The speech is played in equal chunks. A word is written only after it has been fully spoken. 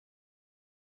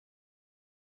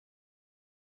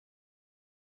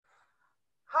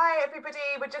Hi everybody,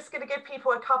 we're just going to give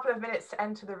people a couple of minutes to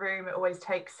enter the room. It always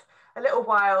takes a little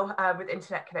while with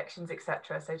internet connections,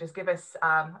 etc. So just give us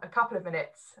a couple of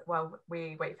minutes while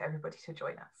we wait for everybody to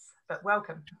join us. But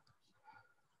welcome.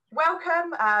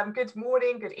 Welcome, good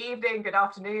morning, good evening, good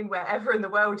afternoon, wherever in the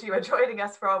world you are joining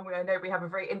us from. I know we have a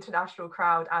very international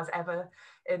crowd as ever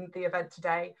in the event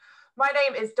today. My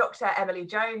name is Dr. Emily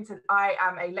Jones and I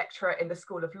am a lecturer in the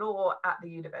School of Law at the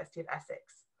University of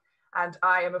Essex. And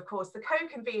I am, of course, the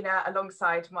co-convener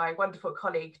alongside my wonderful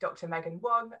colleague, Dr. Megan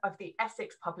Wong of the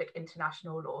Essex Public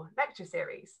International Law Lecture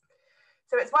Series.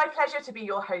 So it's my pleasure to be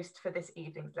your host for this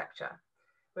evening's lecture.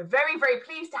 We're very, very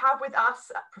pleased to have with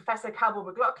us Professor Campbell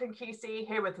McLachlan QC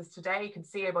here with us today. You can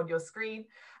see him on your screen.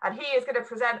 And he is going to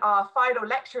present our final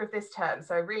lecture of this term.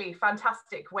 So really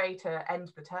fantastic way to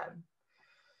end the term.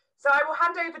 So I will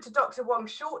hand over to Dr. Wong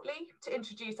shortly to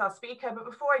introduce our speaker, but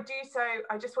before I do so,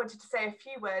 I just wanted to say a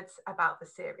few words about the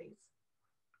series.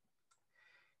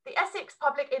 The Essex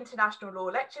Public International Law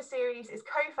Lecture Series is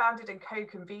co-founded and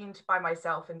co-convened by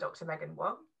myself and Dr. Megan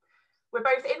Wong. We're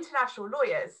both international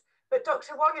lawyers, but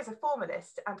Dr. Wong is a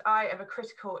formalist and I am a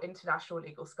critical international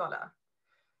legal scholar.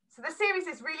 So the series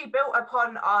is really built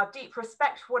upon our deep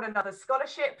respect for one another's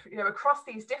scholarship, across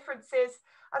these differences,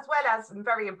 as well as, and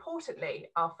very importantly,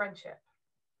 our friendship.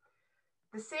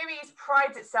 The series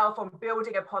prides itself on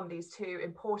building upon these two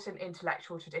important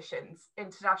intellectual traditions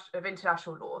of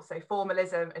international law, so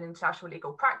formalism and international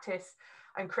legal practice,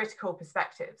 and critical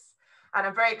perspectives. And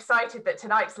I'm very excited that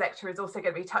tonight's lecture is also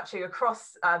going to be touching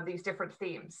across these different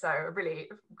themes. So a really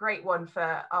great one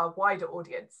for our wider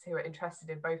audience who are interested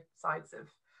in both sides of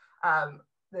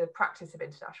the practice of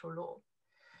international law.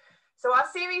 So our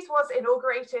series was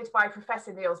inaugurated by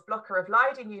Professor Niels Blocher of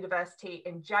Leiden University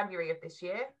in January of this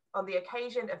year on the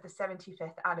occasion of the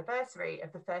 75th anniversary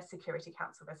of the first Security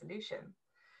Council resolution.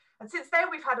 And since then,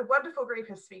 we've had a wonderful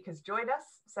group of speakers join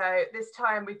us. So this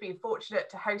time we've been fortunate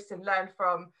to host and learn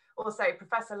from also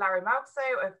Professor Larry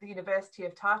Mautso of the University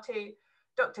of Tartu,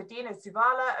 Dr. Dina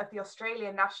Zuvala of the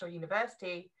Australian National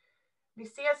University,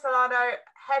 Lucia Solano,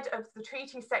 head of the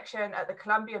treaty section at the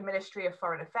Colombian Ministry of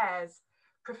Foreign Affairs,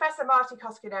 Professor Martti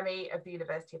Koskiniemi of the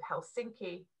University of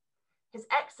Helsinki, His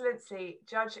Excellency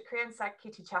Judge Kriensak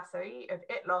Kitichasari of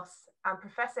ITLOS, and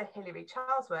Professor Hilary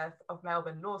Charlesworth of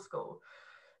Melbourne Law School.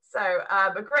 So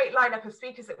a great lineup of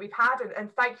speakers that we've had,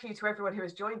 and thank you to everyone who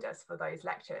has joined us for those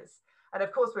lectures. And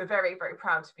of course, we're very, very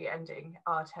proud to be ending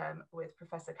our term with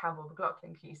Professor Campbell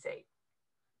McLachlan QC.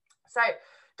 So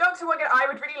Dr. Wong and I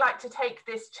would really like to take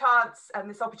this chance and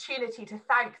this opportunity to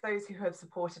thank those who have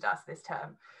supported us this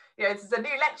term. This is a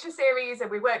new lecture series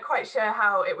and we weren't quite sure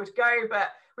how it would go, but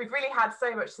we've really had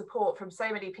so much support from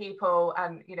so many people,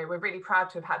 and we're really proud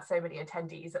to have had so many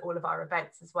attendees at all of our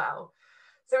events as well.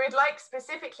 So we'd like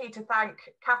specifically to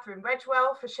thank Catherine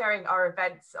Wedgwell for sharing our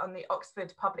events on the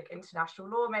Oxford Public International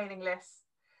Law mailing list,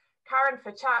 Karen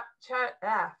Facerchi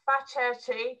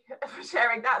for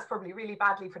sharing, that's probably really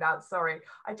badly pronounced, sorry.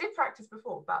 I did practice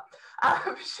before, but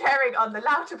sharing on the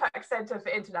Lauterbach Centre for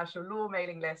International Law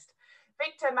mailing list,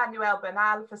 Victor Manuel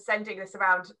Bernal for sending this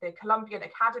around the Colombian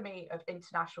Academy of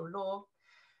International Law,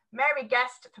 Mary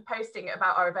Guest for posting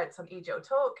about our events on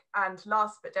eGeoTalk, and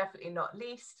last but definitely not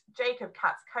least, Jacob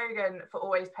Katz-Kogan for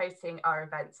always posting our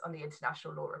events on the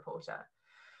International Law Reporter.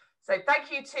 So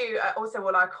thank you to also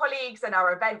all our colleagues and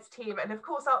our events team, and of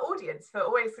course our audience for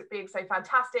always being so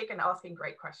fantastic and asking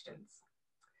great questions.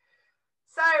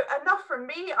 So enough from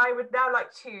me. I would now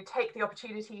like to take the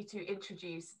opportunity to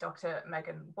introduce Dr.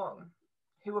 Megan Wong,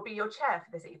 who will be your chair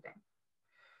for this evening.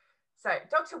 So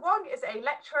Dr. Wong is a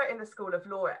lecturer in the School of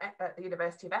Law at the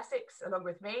University of Essex, along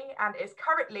with me, and is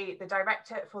currently the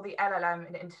director for the LLM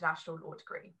in International Law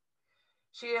degree.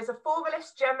 She is a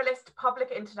formalist, generalist, public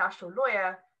international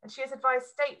lawyer, and she has advised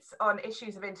states on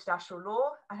issues of international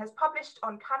law and has published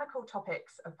on canonical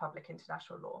topics of public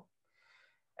international law.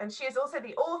 And she is also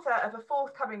the author of a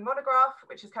forthcoming monograph,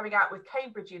 which is coming out with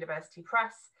Cambridge University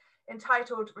Press,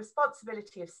 entitled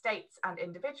Responsibility of States and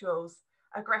Individuals,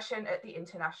 Aggression at the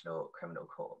International Criminal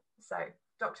Court. So,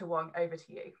 Dr. Wong, over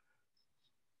to you.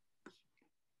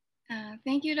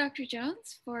 Thank you, Dr.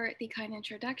 Jones, for the kind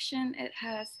introduction. It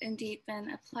has indeed been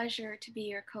a pleasure to be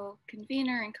your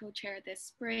co-convener and co-chair this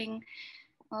spring.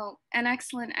 Well, an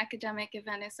excellent academic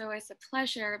event is always a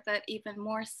pleasure, but even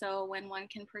more so when one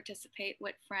can participate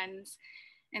with friends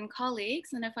and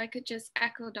colleagues. And if I could just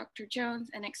echo Dr. Jones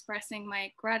in expressing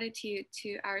my gratitude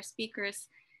to our speakers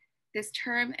this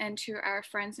term and to our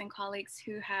friends and colleagues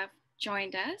who have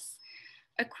joined us.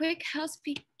 A quick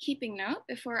housekeeping note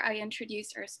before I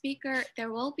introduce our speaker: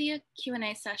 there will be a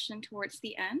Q&A session towards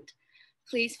the end.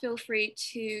 Please feel free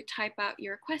to type out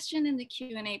your question in the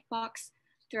Q&A box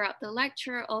throughout the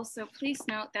lecture. Also, please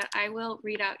note that I will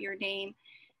read out your name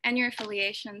and your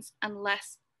affiliations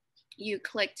unless you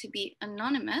click to be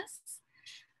anonymous.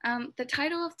 The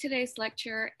title of today's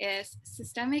lecture is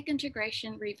Systemic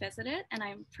Integration Revisited, and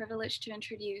I'm privileged to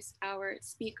introduce our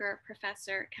speaker,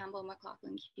 Professor Campbell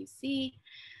McLachlan, QC.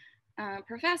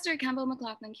 Professor Campbell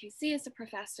McLachlan, QC is a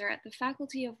professor at the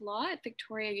Faculty of Law at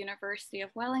Victoria University of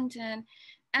Wellington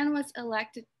and was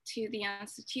elected to the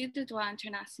Institut de Droit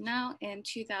International in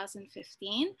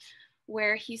 2015,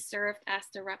 where he served as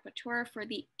the rapporteur for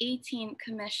the 18th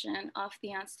commission of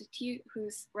the Institute,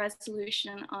 whose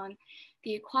resolution on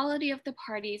the equality of the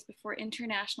parties before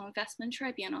international investment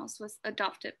tribunals was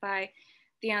adopted by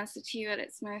the Institute at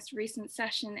its most recent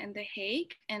session in The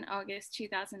Hague in August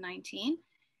 2019.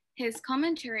 His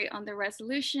commentary on the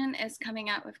resolution is coming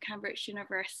out with Cambridge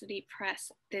University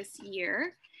Press this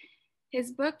year.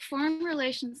 His book, Foreign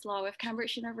Relations Law with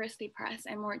Cambridge University Press,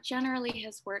 and more generally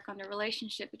his work on the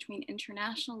relationship between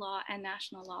international law and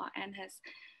national law, and his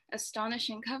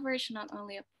astonishing coverage not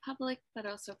only of public but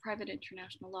also private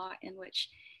international law, in which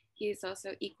he is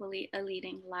also equally a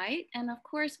leading light. And of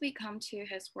course, we come to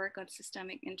his work on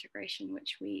systemic integration,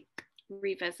 which we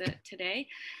revisit today.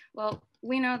 Well,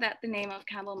 we know that the name of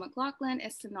Campbell McLachlan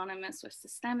is synonymous with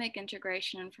systemic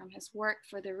integration from his work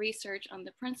for the research on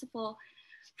the principle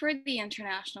for the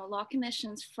International Law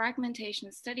Commission's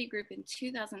Fragmentation Study Group in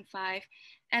 2005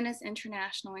 and his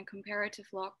International and Comparative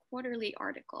Law quarterly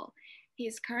article. He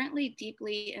is currently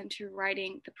deeply into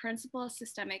writing The Principle of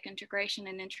Systemic Integration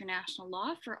in International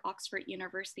Law for Oxford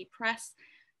University Press,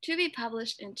 to be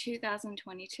published in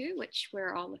 2022, which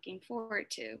we're all looking forward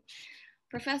to.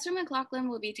 Professor McLachlan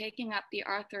will be taking up the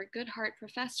Arthur Goodhart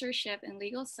Professorship in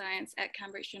Legal Science at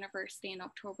Cambridge University in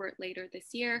October later this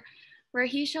year, where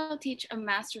he shall teach a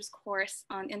master's course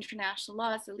on international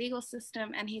law as a legal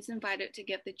system, and he's invited to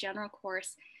give the general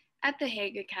course at the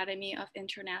Hague Academy of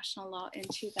International Law in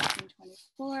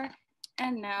 2024.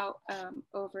 And now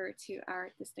over to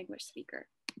our distinguished speaker.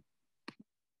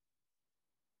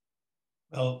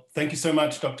 Well, thank you so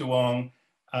much, Dr. Wong.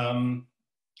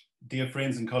 Dear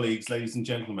friends and colleagues, ladies and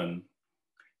gentlemen,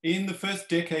 in the first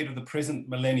decade of the present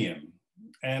millennium,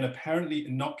 an apparently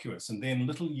innocuous and then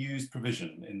little used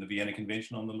provision in the Vienna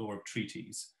Convention on the Law of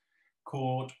Treaties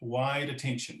caught wide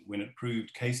attention when it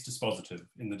proved case dispositive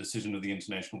in the decision of the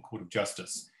International Court of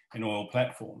Justice in oil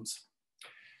platforms.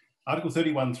 Article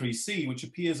 31.3c, which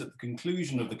appears at the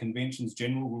conclusion of the Convention's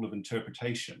general rule of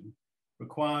interpretation,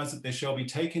 requires that there shall be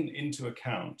taken into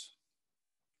account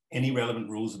any relevant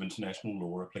rules of international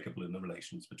law applicable in the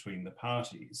relations between the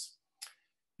parties.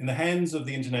 In the hands of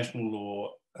the International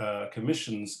Law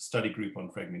Commission's Study Group on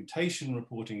Fragmentation,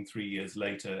 reporting 3 years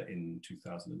later in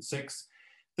 2006,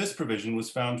 this provision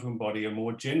was found to embody a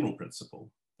more general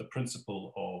principle, the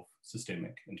principle of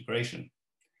systemic integration.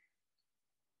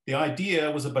 The idea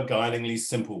was a beguilingly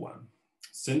simple one.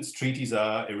 Since treaties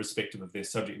are, irrespective of their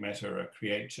subject matter, a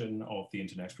creation of the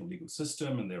international legal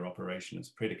system and their operation is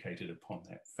predicated upon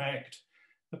that fact,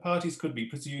 the parties could be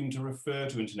presumed to refer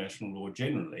to international law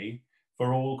generally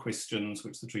for all questions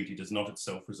which the treaty does not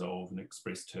itself resolve in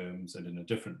express terms and in a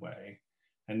different way,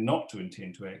 and not to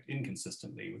intend to act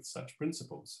inconsistently with such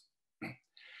principles.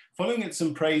 Following its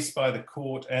embrace by the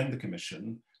Court and the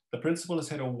Commission, the principle has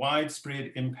had a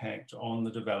widespread impact on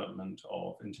the development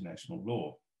of international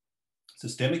law.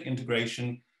 Systemic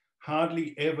integration,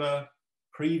 hardly ever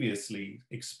previously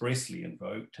expressly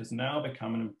invoked, has now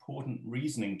become an important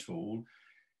reasoning tool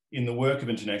in the work of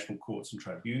international courts and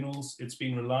tribunals. It's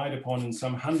been relied upon in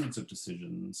some hundreds of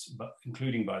decisions,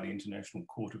 including by the International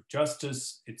Court of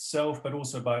Justice itself, but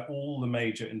also by all the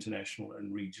major international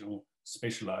and regional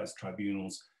specialized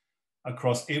tribunals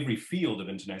across every field of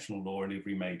international law in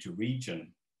every major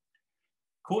region.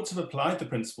 Courts have applied the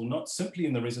principle not simply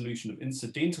in the resolution of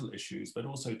incidental issues, but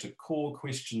also to core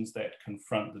questions that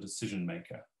confront the decision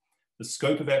maker. The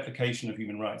scope of application of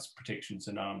human rights protections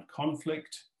in armed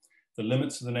conflict, the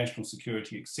limits of the national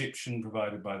security exception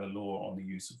provided by the law on the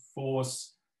use of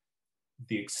force,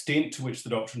 the extent to which the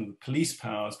doctrine of the police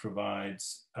powers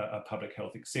provides a public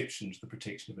health exception to the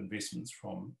protection of investments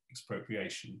from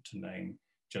expropriation, to name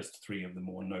just three of the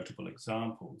more notable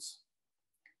examples.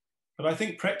 But I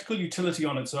think practical utility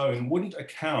on its own wouldn't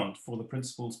account for the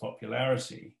principle's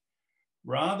popularity.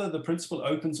 Rather, the principle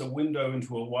opens a window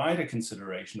into a wider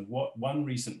consideration of what one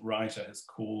recent writer has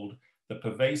called the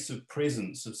pervasive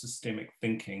presence of systemic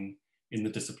thinking in the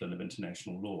discipline of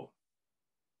international law.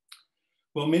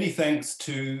 Well, many thanks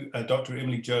to Dr.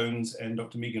 Emily Jones and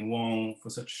Dr. Megan Wong for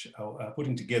such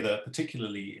putting together,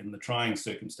 particularly in the trying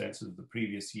circumstances of the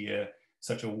previous year,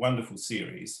 such a wonderful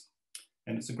series.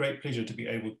 And it's a great pleasure to be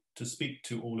able to speak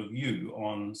to all of you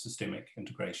on Systemic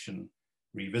Integration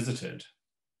Revisited.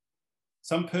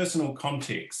 Some personal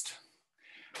context.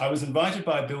 I was invited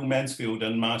by Bill Mansfield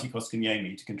and Marty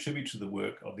Koskiniemi to contribute to the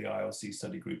work of the ILC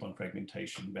Study Group on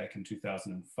Fragmentation back in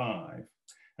 2005,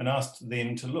 and asked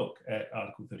them to look at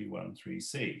Article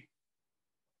 31(3)(c).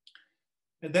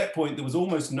 At that point, there was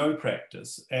almost no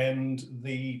practice, and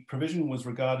the provision was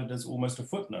regarded as almost a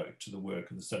footnote to the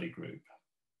work of the study group.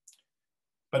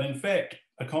 But in fact,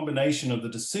 a combination of the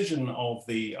decision of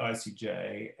the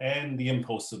ICJ and the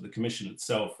impulse of the Commission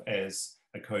itself as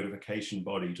a codification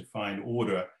body to find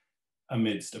order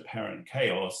amidst apparent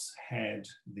chaos had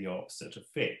the opposite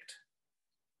effect,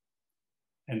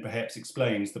 and perhaps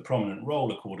explains the prominent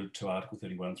role accorded to Article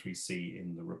 31(3)(c)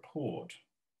 in the report.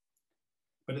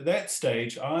 But at that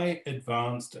stage, I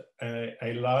advanced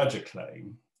a larger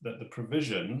claim that the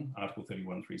provision, Article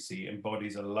 31(3)(c),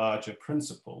 embodies a larger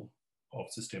principle of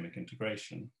systemic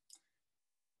integration.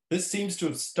 This seems to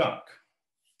have stuck,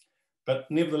 but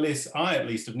nevertheless, I at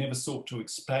least have never sought to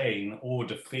explain or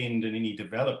defend in any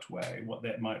developed way what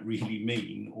that might really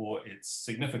mean or its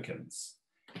significance.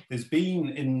 There's been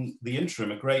in the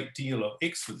interim a great deal of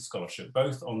excellent scholarship,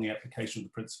 both on the application of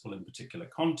the principle in particular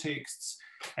contexts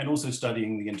and also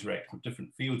studying the interaction of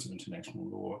different fields of international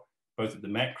law, both at the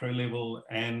macro level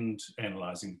and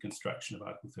analysing the construction of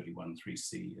Article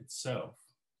 31(3)(c) itself.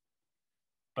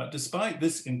 But despite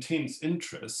this intense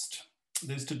interest,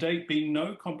 there's to date been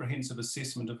no comprehensive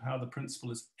assessment of how the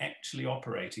principle is actually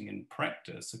operating in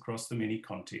practice across the many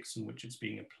contexts in which it's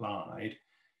being applied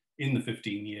in the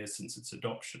 15 years since its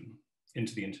adoption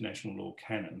into the international law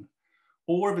canon,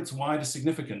 or of its wider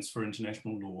significance for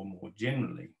international law more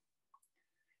generally.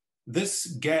 This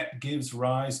gap gives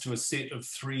rise to a set of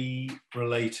three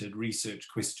related research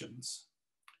questions.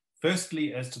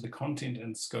 Firstly, as to the content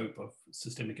and scope of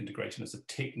systemic integration as a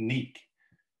technique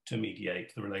to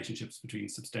mediate the relationships between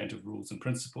substantive rules and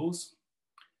principles.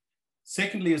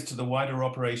 Secondly, as to the wider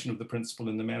operation of the principle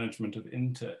in the management of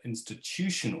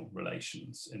inter-institutional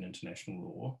relations in international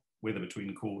law, whether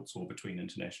between courts or between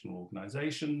international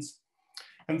organizations.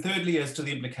 And thirdly, as to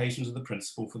the implications of the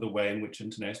principle for the way in which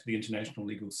the international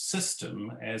legal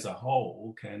system as a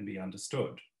whole can be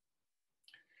understood.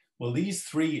 Well, these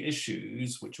three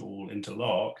issues, which all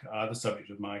interlock, are the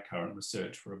subject of my current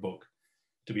research for a book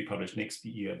to be published next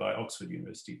year by Oxford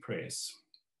University Press,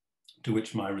 to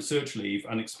which my research leave,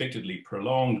 unexpectedly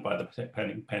prolonged by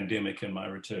the pandemic and my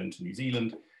return to New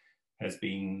Zealand, has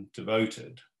been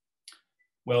devoted.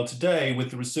 Well, today, with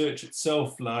the research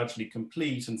itself largely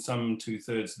complete and some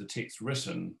 2/3 of the text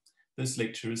written, this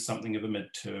lecture is something of a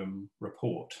midterm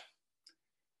report.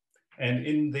 And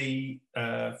in the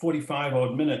 45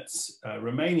 odd minutes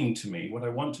remaining to me, what I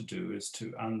want to do is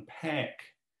to unpack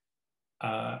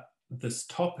this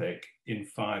topic in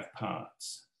 5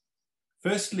 parts.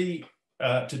 Firstly,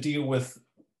 to deal with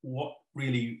what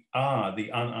really are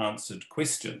the unanswered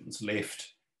questions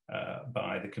left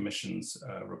by the Commission's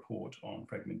report on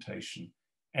fragmentation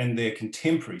and their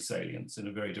contemporary salience in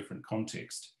a very different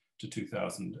context to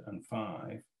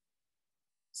 2005.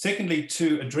 Secondly,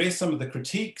 to address some of the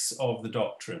critiques of the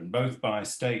doctrine, both by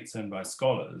states and by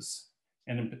scholars,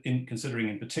 and in considering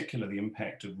in particular the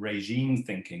impact of regime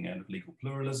thinking and of legal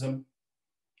pluralism.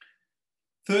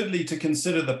 Thirdly, to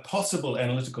consider the possible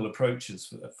analytical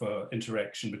approaches for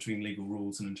interaction between legal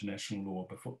rules and international law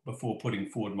before putting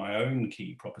forward my own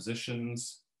key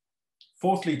propositions.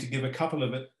 Fourthly, to give a couple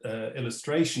of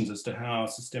illustrations as to how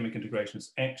systemic integration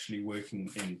is actually working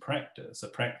in practice, a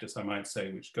practice, I might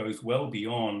say, which goes well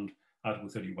beyond Article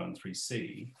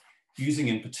 31(3)(c), using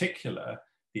in particular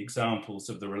the examples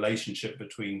of the relationship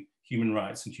between human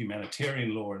rights and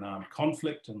humanitarian law and armed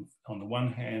conflict on the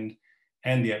one hand,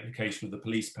 and the application of the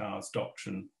police powers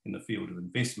doctrine in the field of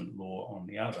investment law on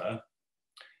the other.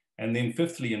 And then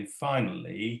fifthly and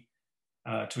finally,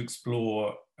 to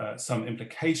explore some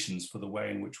implications for the way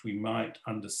in which we might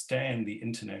understand the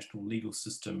international legal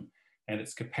system and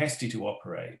its capacity to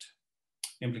operate,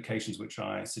 implications which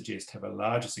I suggest have a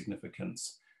larger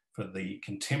significance for the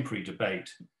contemporary debate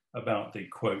about the,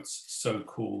 quotes,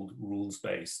 so-called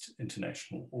rules-based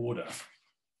international order.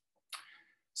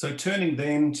 So turning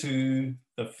then to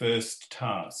the first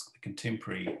task, the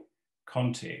contemporary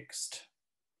context.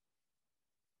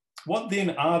 What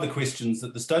then are the questions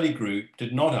that the study group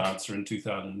did not answer in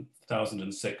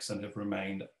 2006 and have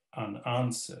remained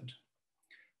unanswered?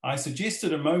 I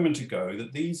suggested a moment ago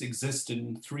that these exist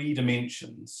in 3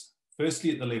 dimensions.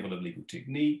 Firstly, at the level of legal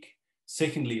technique,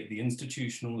 secondly, at the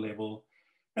institutional level,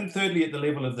 and thirdly, at the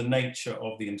level of the nature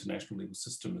of the international legal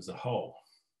system as a whole.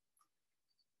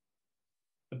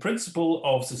 The principle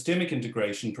of systemic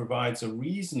integration provides a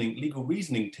legal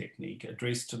reasoning technique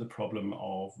addressed to the problem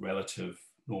of relative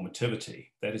normativity,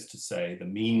 that is to say, the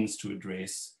means to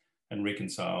address and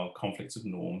reconcile conflicts of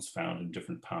norms found in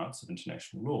different parts of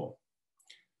international law.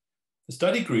 The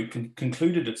study group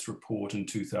concluded its report in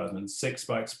 2006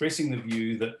 by expressing the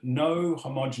view that no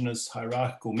homogeneous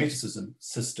hierarchical metasystem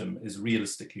system is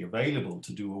realistically available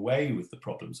to do away with the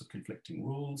problems of conflicting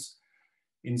rules.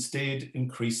 Instead,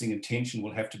 increasing attention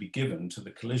will have to be given to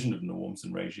the collision of norms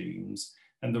and regimes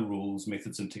and the rules,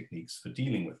 methods, and techniques for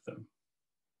dealing with them.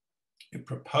 It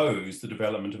proposed the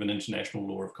development of an international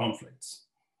law of conflicts.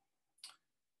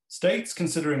 States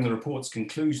considering the report's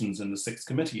conclusions in the Sixth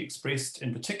Committee expressed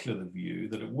in particular the view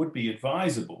that it would be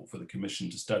advisable for the Commission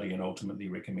to study and ultimately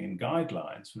recommend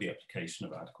guidelines for the application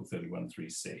of Article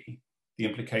 31(3)(c), the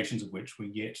implications of which were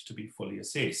yet to be fully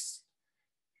assessed.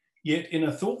 Yet in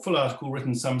a thoughtful article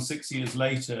written some 6 years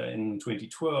later in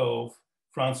 2012,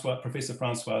 Professor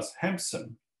Françoise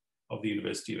Hampson of the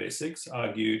University of Essex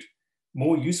argued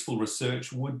more useful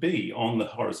research would be on the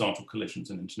horizontal collisions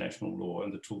in international law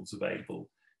and the tools available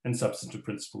and substantive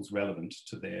principles relevant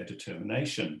to their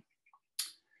determination.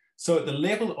 So at the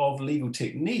level of legal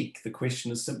technique, the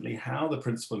question is simply how the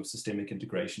principle of systemic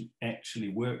integration actually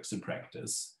works in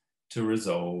practice to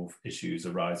resolve issues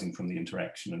arising from the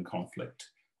interaction and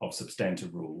conflict of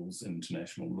substantive rules in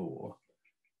international law,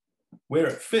 where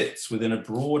it fits within a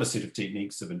broader set of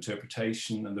techniques of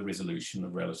interpretation and the resolution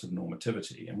of relative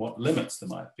normativity, and what limits there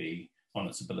might be on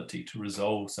its ability to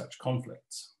resolve such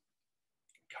conflicts.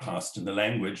 Cast in the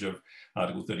language of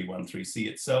Article 31(3)(c)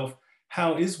 itself,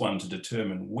 how is one to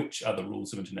determine which other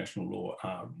rules of international law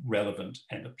are relevant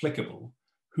and applicable?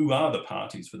 Who are the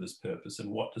parties for this purpose,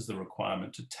 and what does the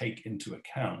requirement to take into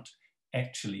account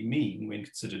actually mean when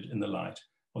considered in the light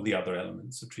of the other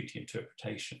elements of treaty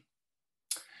interpretation?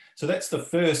 So that's the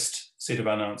first set of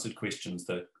unanswered questions,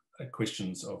 the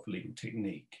questions of legal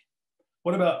technique.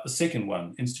 What about the second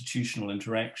one, institutional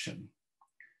interaction?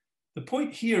 The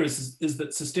point here is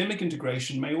that systemic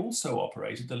integration may also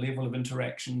operate at the level of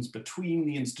interactions between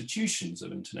the institutions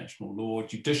of international law,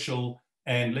 judicial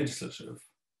and legislative.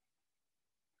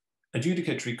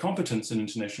 Adjudicatory competence in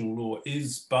international law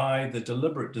is, by the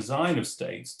deliberate design of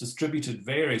states, distributed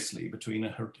variously between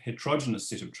a heterogeneous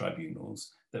set of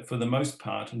tribunals that for the most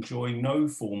part enjoy no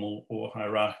formal or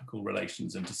hierarchical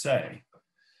relations inter se.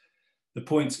 The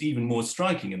point's even more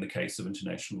striking in the case of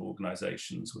international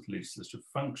organizations with legislative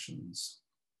functions.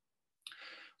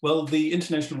 Well, the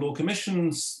International Law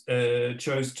Commissions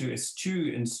chose to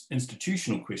eschew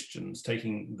institutional questions,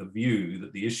 taking the view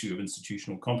that the issue of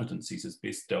institutional competencies is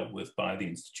best dealt with by the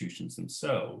institutions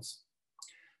themselves.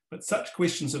 But such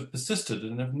questions have persisted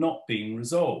and have not been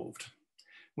resolved.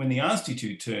 When the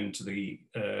Institute turned to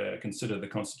consider the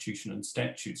constitution and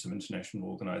statutes of international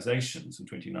organizations in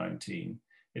 2019,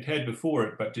 it had before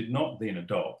it, but did not then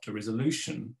adopt, a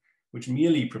resolution which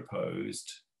merely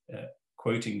proposed,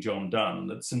 quoting John Donne,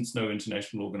 that since no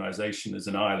international organization is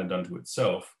an island unto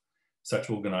itself, such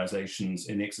organizations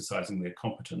in exercising their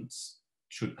competence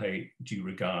should pay due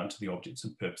regard to the objects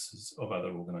and purposes of other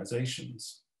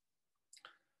organizations.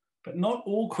 But not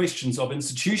all questions of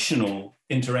institutional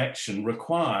interaction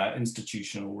require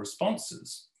institutional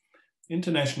responses.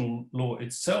 International law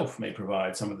itself may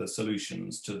provide some of the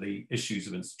solutions to the issues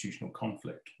of institutional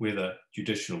conflict, whether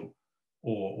judicial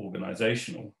or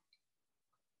organizational.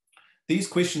 These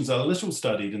questions are little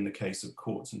studied in the case of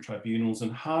courts and tribunals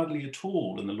and hardly at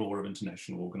all in the law of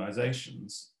international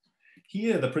organizations.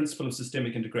 Here, the principle of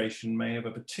systemic integration may have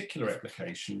a particular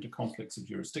application to conflicts of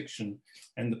jurisdiction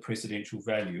and the precedential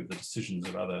value of the decisions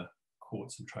of other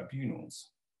courts and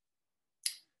tribunals.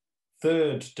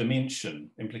 Third dimension,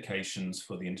 implications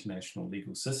for the international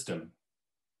legal system.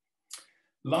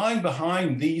 Lying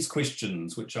behind these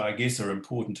questions, which I guess are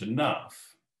important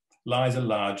enough, lies a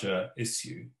larger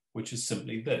issue, which is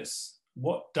simply this: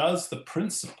 what does the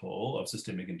principle of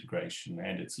systemic integration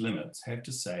and its limits have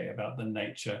to say about the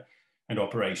nature and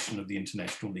operation of the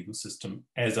international legal system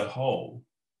as a whole?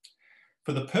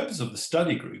 For the purpose of the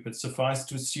study group, it suffices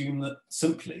to assume that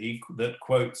simply that,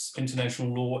 quotes,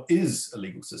 international law is a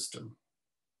legal system.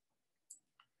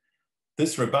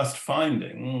 This robust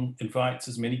finding invites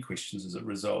as many questions as it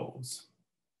resolves.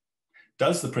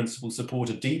 Does the principle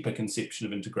support a deeper conception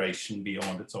of integration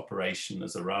beyond its operation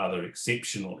as a rather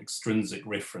exceptional extrinsic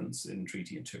reference in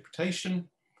treaty interpretation?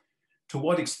 To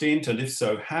what extent, and if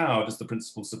so, how does the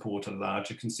principle support a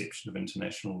larger conception of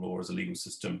international law as a legal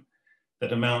system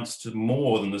that amounts to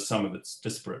more than the sum of its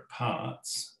disparate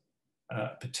parts,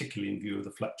 particularly in view of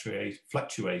the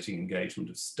fluctuating engagement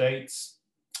of states?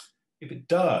 If it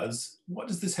does, what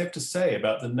does this have to say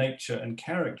about the nature and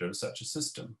character of such a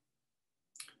system?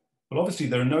 Well, obviously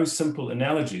there are no simple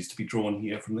analogies to be drawn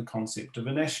here from the concept of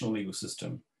a national legal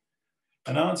system.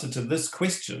 An answer to this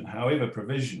question, however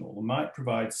provisional, might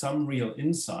provide some real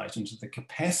insight into the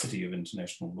capacity of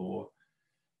international law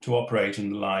to operate in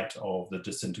the light of the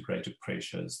disintegrative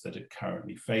pressures that it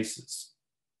currently faces.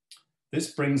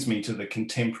 This brings me to the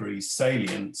contemporary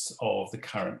salience of the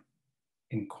current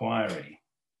inquiry.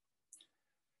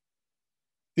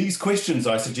 These questions,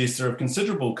 I suggest, are of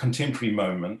considerable contemporary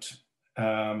moment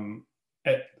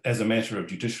as a matter of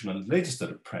judicial and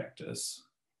legislative practice,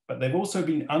 but they've also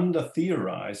been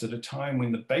under-theorized at a time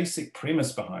when the basic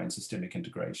premise behind systemic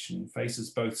integration faces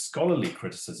both scholarly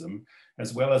criticism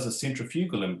as well as a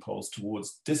centrifugal impulse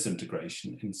towards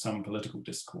disintegration in some political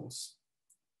discourse.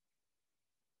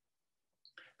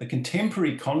 The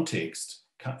contemporary context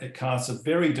casts a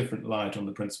very different light on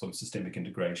the principle of systemic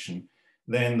integration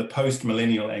than the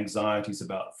post-millennial anxieties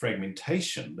about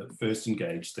fragmentation that first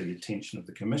engaged the attention of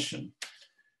the Commission.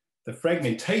 The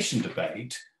fragmentation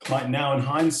debate might now, in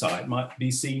hindsight, might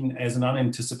be seen as an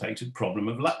unanticipated problem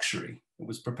of luxury. It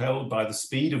was propelled by the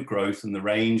speed of growth and the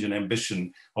range and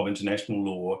ambition of international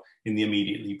law in the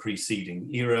immediately preceding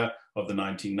era of the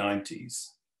 1990s,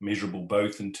 measurable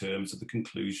both in terms of the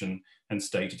conclusion and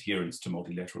state adherence to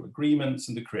multilateral agreements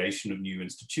and the creation of new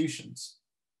institutions.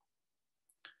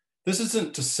 This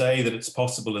isn't to say that it's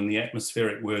possible, in the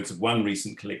atmospheric words of one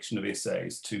recent collection of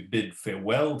essays, to bid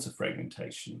farewell to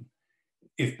fragmentation,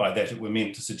 if by that it were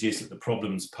meant to suggest that the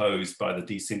problems posed by the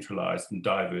decentralised and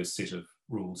diverse set of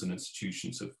rules and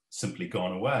institutions have simply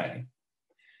gone away.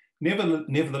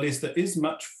 Nevertheless, there is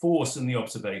much force in the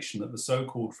observation that the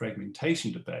so-called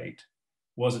fragmentation debate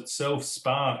was itself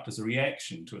sparked as a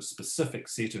reaction to a specific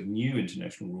set of new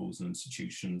international rules and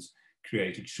institutions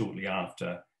created shortly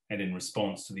after and in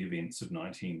response to the events of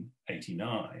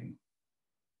 1989.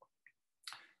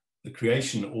 The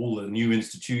creation of all the new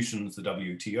institutions, the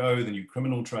WTO, the new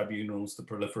criminal tribunals, the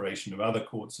proliferation of other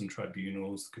courts and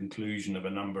tribunals, the conclusion of a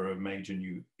number of major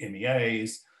new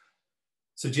MEAs,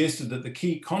 suggested that the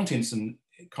key contest in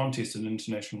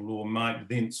international law might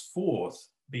thenceforth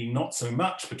be not so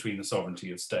much between the sovereignty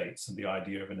of states and the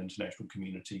idea of an international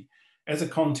community as a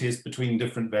contest between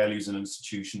different values and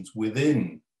institutions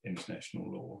within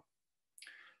international law.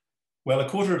 Well, a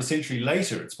quarter of a century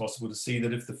later, it's possible to see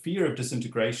that if the fear of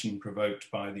disintegration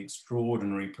provoked by the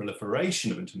extraordinary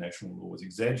proliferation of international law is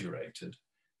exaggerated,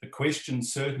 the question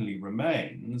certainly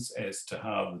remains as to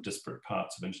how the disparate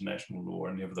parts of international law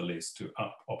are nevertheless to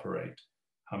operate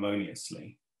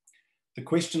harmoniously. The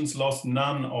question's lost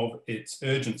none of its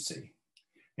urgency.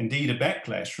 Indeed, a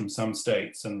backlash from some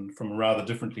states and from rather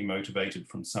differently motivated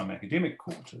from some academic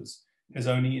quarters has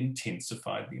only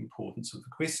intensified the importance of the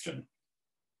question.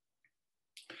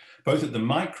 Both at the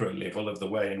micro level of the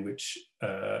way in which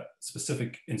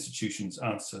specific institutions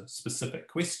answer specific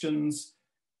questions,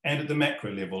 and at the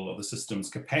macro level of the system's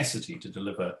capacity to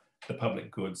deliver the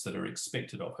public goods that are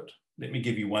expected of it. Let me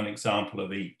give you one example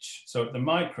of each. So at the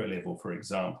micro level, for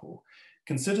example,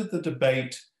 consider the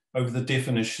debate over the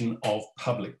definition of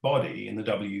public body in the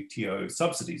WTO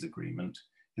subsidies agreement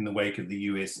in the wake of the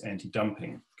US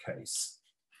anti-dumping case.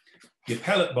 The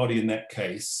appellate body in that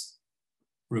case,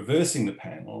 reversing the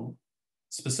panel,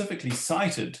 specifically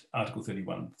cited Article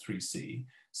 31(3)(c)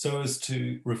 so as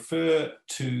to refer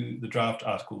to the draft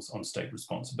articles on state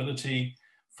responsibility,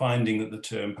 finding that the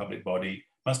term public body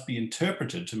must be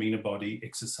interpreted to mean a body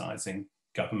exercising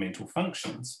governmental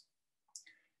functions.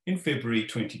 In February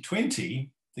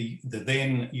 2020, the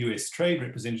then US Trade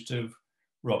Representative,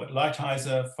 Robert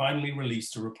Lighthizer, finally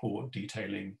released a report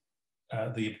detailing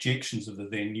the objections of the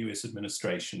then US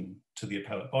administration to the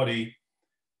appellate body,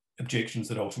 objections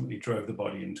that ultimately drove the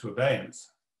body into abeyance.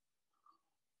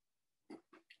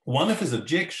 One of his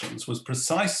objections was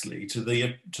precisely to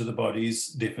the body's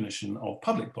definition of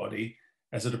public body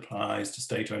as it applies to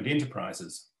state-owned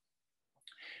enterprises.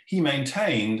 He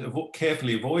maintained,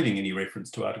 carefully avoiding any reference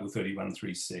to Article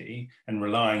 31(3)(c) and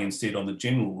relying instead on the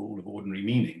general rule of ordinary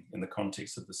meaning in the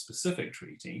context of the specific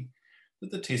treaty,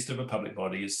 that the test of a public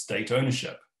body is state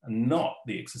ownership and not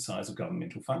the exercise of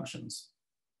governmental functions.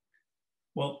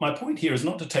 Well, my point here is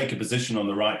not to take a position on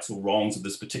the rights or wrongs of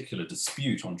this particular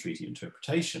dispute on treaty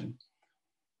interpretation,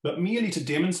 but merely to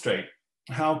demonstrate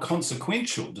how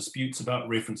consequential disputes about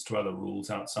reference to other rules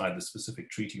outside the specific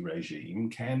treaty regime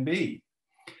can be.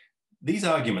 These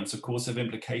arguments, of course, have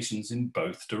implications in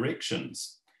both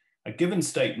directions. A given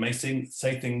state may see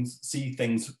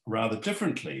things rather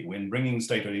differently when bringing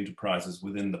state-owned enterprises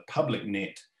within the public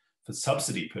net for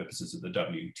subsidy purposes of the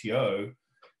WTO,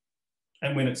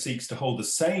 and when it seeks to hold the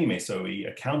same SOE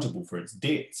accountable for its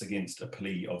debts against a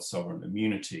plea of sovereign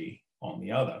immunity on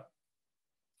the other.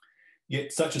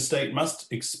 Yet such a state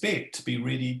must expect to be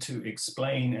ready to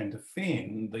explain and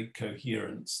defend the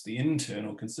coherence, the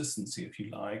internal consistency, if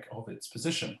you like, of its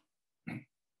position.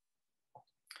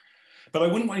 But I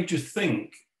wouldn't want you to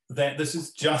think that this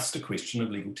is just a question of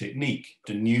legal technique,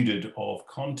 denuded of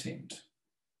content.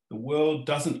 The world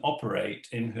doesn't operate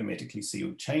in hermetically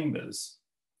sealed chambers.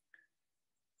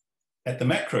 At the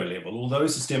macro level, although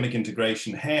systemic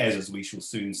integration has, as we shall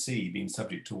soon see, been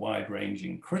subject to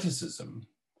wide-ranging criticism,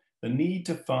 the need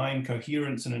to find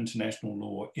coherence in international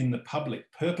law in the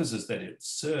public purposes that it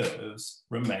serves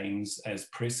remains as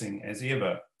pressing as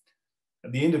ever.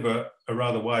 At the end of a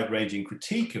rather wide-ranging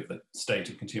critique of the state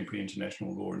of contemporary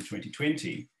international law in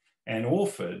 2020, Anne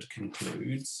Orford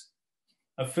concludes,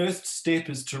 a first step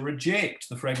is to reject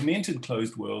the fragmented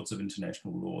closed worlds of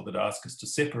international law that ask us to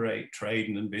separate trade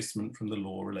and investment from the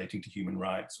law relating to human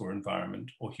rights or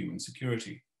environment or human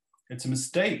security. It's a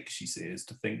mistake, she says,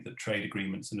 to think that trade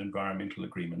agreements and environmental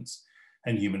agreements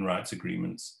and human rights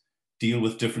agreements deal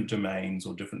with different domains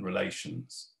or different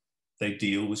relations. They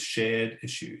deal with shared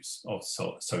issues of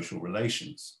social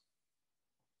relations.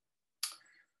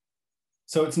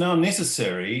 So it's now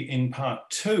necessary in part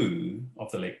 2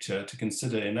 of the lecture to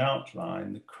consider in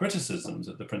outline the criticisms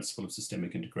that the principle of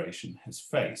systemic integration has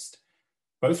faced,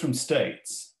 both from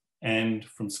states and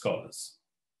from scholars.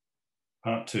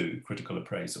 Part 2, critical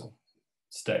appraisal,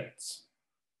 states.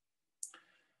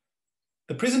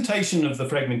 The presentation of the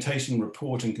fragmentation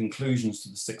report and conclusions to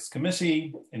the Sixth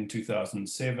Committee in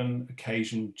 2007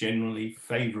 occasioned generally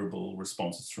favourable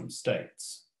responses from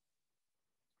states,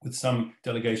 with some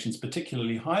delegations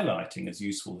particularly highlighting as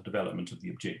useful the development of the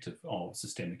objective of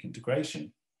systemic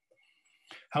integration.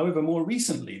 However, more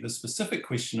recently, the specific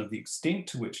question of the extent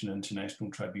to which an international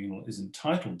tribunal is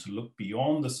entitled to look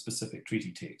beyond the specific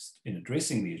treaty text in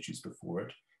addressing the issues before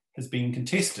it has been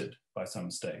contested by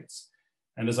some states.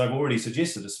 And as I've already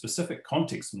suggested, a specific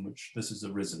context in which this has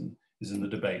arisen is in the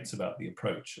debates about the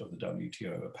approach of the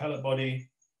WTO appellate body,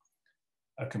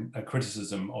 a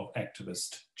criticism of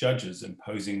activist judges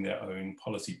imposing their own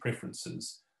policy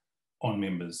preferences on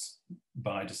members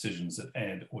by decisions that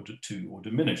add to or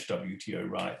diminish WTO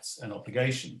rights and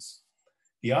obligations.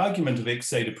 The argument of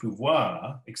excès de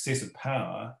pouvoir, excessive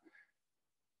power,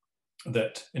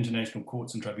 that international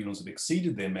courts and tribunals have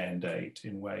exceeded their mandate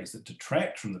in ways that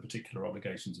detract from the particular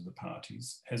obligations of the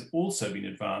parties, has also been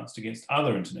advanced against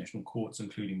other international courts,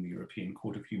 including the European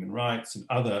Court of Human Rights and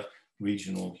other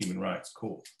regional human rights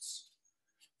courts.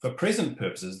 For present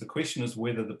purposes, the question is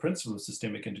whether the principle of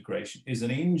systemic integration is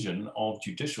an engine of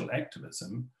judicial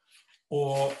activism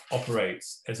or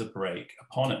operates as a brake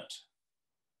upon it.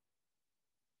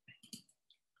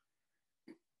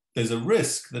 There's certainly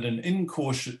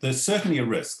a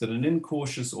risk that an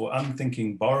incautious or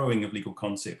unthinking borrowing of legal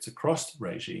concepts across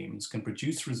regimes can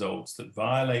produce results that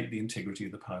violate the integrity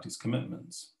of the parties'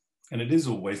 commitments. And it is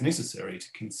always necessary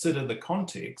to consider the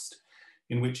context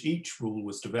in which each rule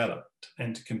was developed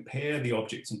and to compare the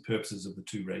objects and purposes of the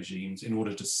two regimes in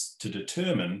order to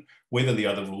determine whether the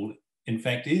other rule in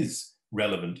fact is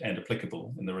relevant and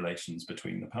applicable in the relations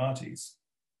between the parties.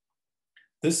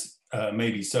 This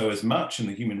may be so as much in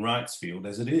the human rights field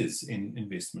as it is in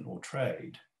investment or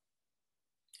trade.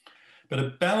 But a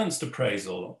balanced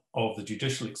appraisal of the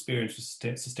judicial experience of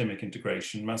systemic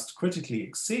integration must critically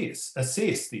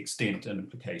assess the extent and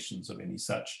implications of any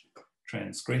such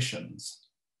transgressions.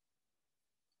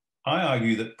 I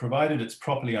argue that provided it's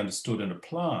properly understood and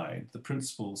applied, the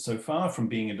principle, so far from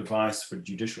being a device for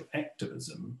judicial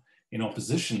activism in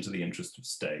opposition to the interest of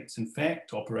states, in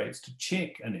fact operates to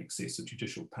check an excess of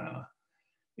judicial power.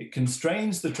 It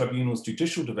constrains the tribunal's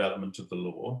judicial development of the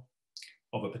law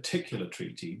of a particular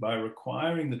treaty by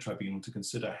requiring the tribunal to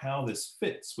consider how this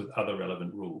fits with other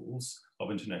relevant rules of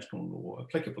international law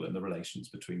applicable in the relations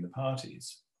between the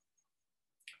parties.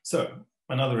 So,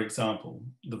 another example,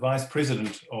 the Vice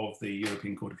President of the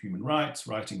European Court of Human Rights,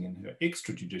 writing in her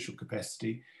extrajudicial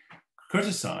capacity,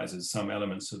 criticises some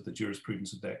elements of the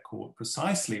jurisprudence of that court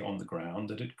precisely on the ground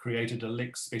that it created a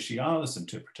lex specialis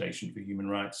interpretation for human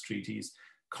rights treaties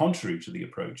contrary to the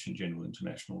approach in general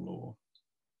international law.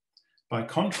 By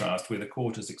contrast, where the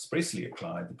court has expressly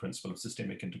applied the principle of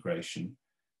systemic integration,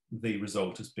 the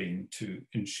result has been to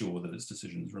ensure that its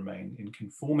decisions remain in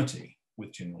conformity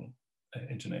with general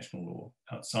international law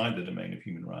outside the domain of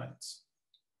human rights.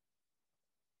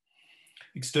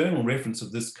 External reference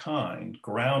of this kind,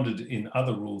 grounded in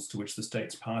other rules to which the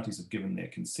states parties have given their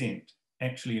consent,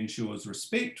 actually ensures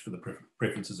respect for the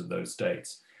preferences of those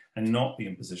states and not the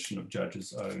imposition of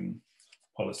judges' own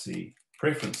policy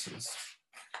preferences.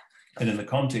 And in the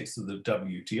context of the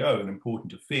WTO, an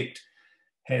important effect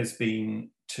has been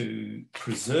to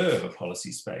preserve a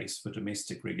policy space for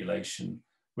domestic regulation,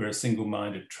 where a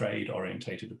single-minded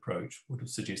trade-orientated approach would have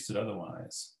suggested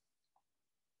otherwise.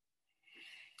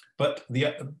 But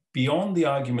beyond the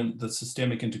argument that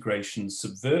systemic integration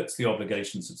subverts the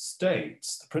obligations of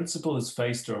states, the principle has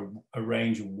faced a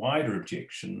range of wider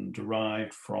objections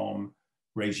derived from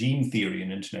regime theory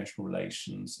in international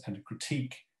relations and a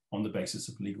critique on the basis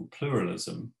of legal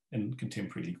pluralism in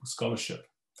contemporary legal scholarship,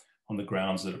 on the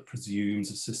grounds that it presumes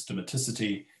a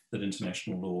systematicity that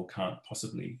international law can't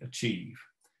possibly achieve.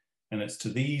 And it's to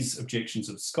these objections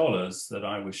of scholars that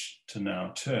I wish to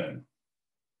now turn.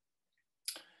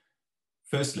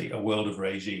 Firstly, a world of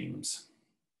regimes.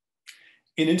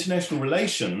 In international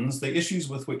relations, the issues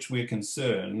with which we're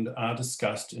concerned are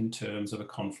discussed in terms of a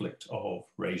conflict of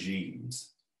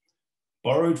regimes.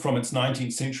 Borrowed from its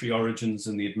 19th century origins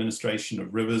in the administration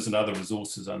of rivers and other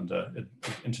resources under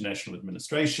international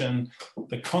administration,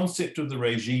 the concept of the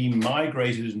regime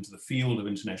migrated into the field of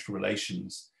international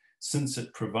relations, since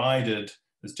it provided,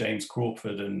 as James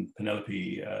Crawford and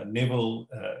Penelope Neville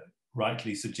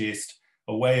rightly suggest,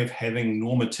 a way of having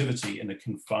normativity in a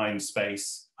confined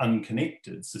space,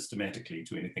 unconnected systematically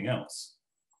to anything else.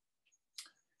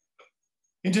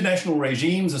 International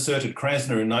regimes, asserted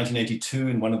Krasner in 1982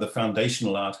 in one of the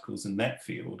foundational articles in that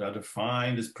field, are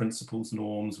defined as principles,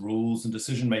 norms, rules, and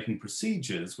decision-making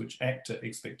procedures which actor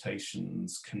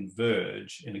expectations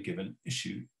converge in a given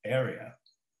issue area.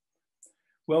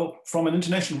 Well, from an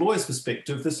international lawyer's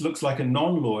perspective, this looks like a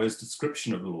non-lawyer's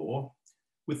description of law,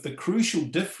 with the crucial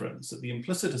difference that the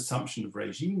implicit assumption of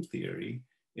regime theory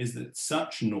is that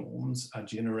such norms are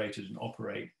generated and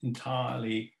operate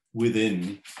entirely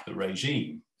within the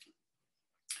regime.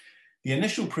 The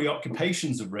initial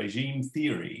preoccupations of regime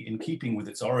theory, in keeping with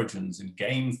its origins in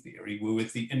game theory, were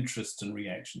with the interests and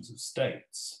reactions of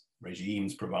states.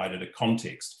 Regimes provided a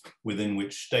context within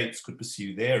which states could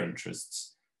pursue their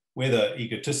interests, whether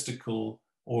egotistical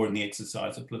or in the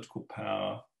exercise of political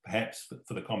power, perhaps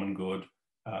for the common good,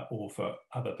 or for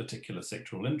other particular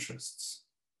sectoral interests.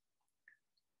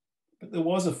 But there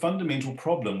was a fundamental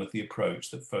problem with the approach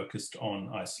that focused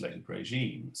on isolated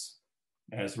regimes.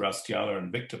 As Raustiala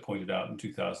and Victor pointed out in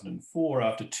 2004,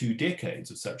 after 2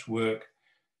 decades of such work,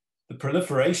 the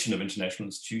proliferation of international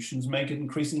institutions make it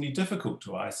increasingly difficult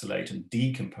to isolate and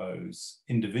decompose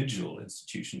individual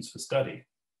institutions for study.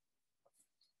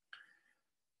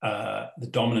 The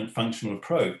dominant functional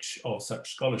approach of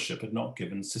such scholarship had not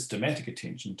given systematic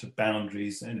attention to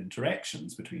boundaries and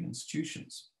interactions between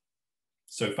institutions.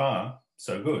 So far,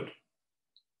 so good.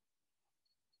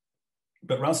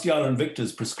 But Raustiala and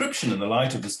Victor's prescription in the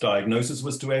light of this diagnosis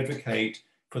was to advocate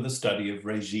for the study of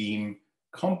regime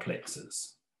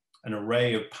complexes, an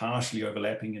array of partially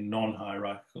overlapping and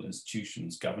non-hierarchical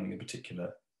institutions governing a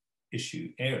particular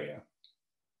issue area.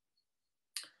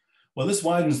 Well, this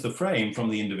widens the frame from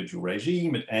the individual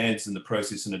regime. It adds in the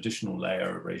process an additional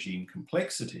layer of regime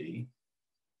complexity.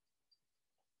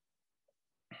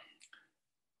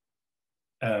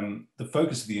 The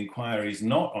focus of the inquiry is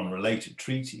not on related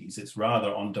treaties, it's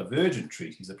rather on divergent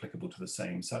treaties applicable to the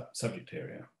same subject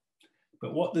area.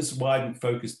 But what this widened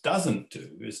focus doesn't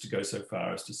do is to go so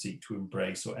far as to seek to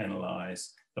embrace or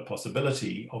analyze the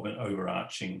possibility of an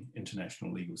overarching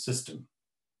international legal system.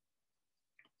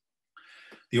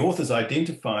 The authors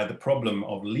identify the problem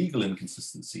of legal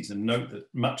inconsistencies and note that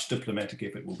much diplomatic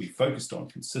effort will be focused on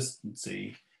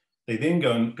consistency. They then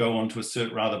go on to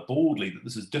assert rather boldly that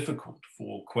this is difficult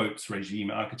for, quotes,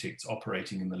 regime architects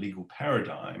operating in the legal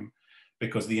paradigm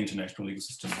because the international legal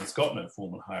system has got no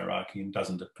formal hierarchy and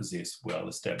doesn't possess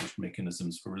well-established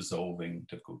mechanisms for resolving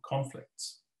difficult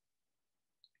conflicts.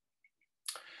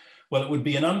 Well, it would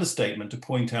be an understatement to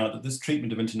point out that this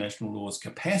treatment of international law's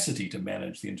capacity to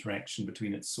manage the interaction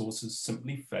between its sources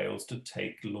simply fails to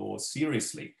take law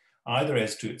seriously, either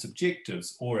as to its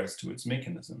objectives or as to its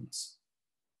mechanisms.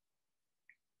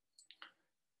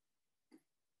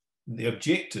 The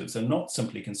objectives are not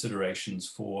simply considerations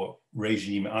for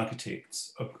regime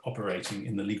architects operating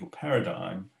in the legal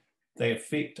paradigm. They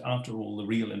affect, after all, the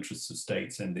real interests of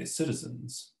states and their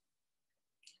citizens.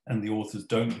 And the authors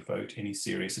don't devote any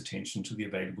serious attention to the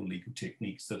available legal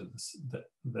techniques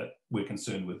that we're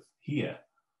concerned with here.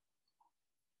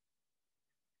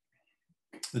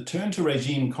 The turn to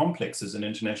regime complexes in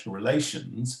international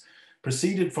relations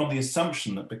proceeded from the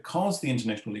assumption that because the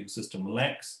international legal system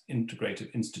lacks integrated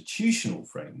institutional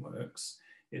frameworks,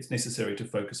 it's necessary to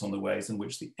focus on the ways in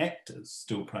which the actors,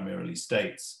 still primarily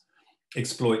states,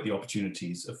 exploit the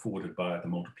opportunities afforded by the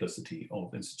multiplicity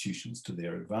of institutions to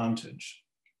their advantage.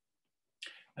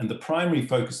 And the primary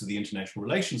focus of the international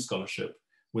relations scholarship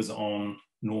was on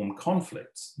norm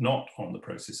conflicts, not on the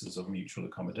processes of mutual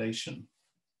accommodation.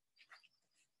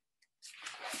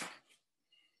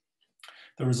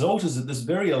 The result is that this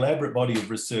very elaborate body of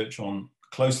research on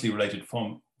closely related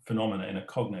phenomena in a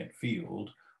cognate field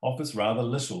offers rather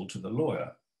little to the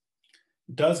lawyer.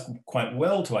 It does quite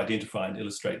well to identify and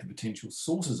illustrate the potential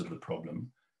sources of the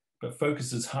problem, but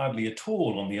focuses hardly at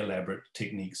all on the elaborate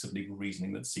techniques of legal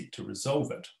reasoning that seek to resolve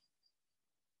it.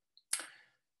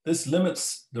 This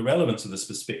limits the relevance of this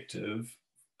perspective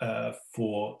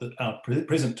for our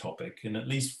present topic in at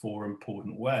least 4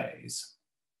 important ways.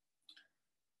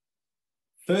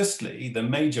 Firstly, the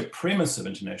major premise of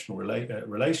international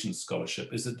relations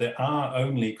scholarship is that there are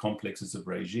only complexes of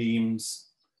regimes.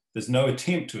 There's no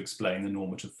attempt to explain the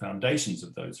normative foundations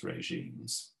of those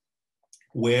regimes,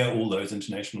 where all those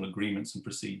international agreements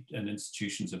and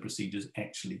institutions and procedures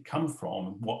actually come from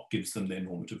and what gives them their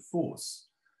normative force.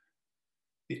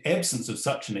 The absence of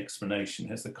such an explanation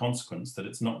has the consequence that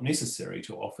it's not necessary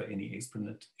to offer any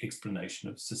explanation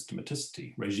of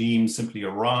systematicity. Regimes simply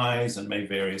arise and may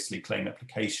variously claim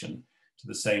application to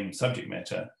the same subject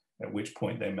matter, at which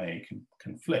point they may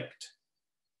conflict.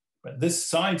 But this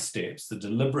sidesteps the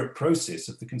deliberate process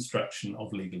of the construction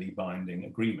of legally binding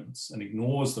agreements and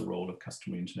ignores the role of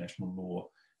customary international law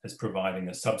as providing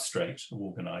a substrate of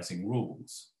organizing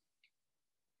rules.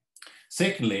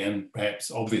 Secondly, and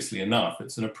perhaps obviously enough,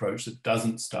 it's an approach that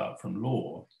doesn't start from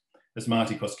law. As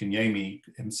Marty Koskiniemi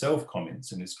himself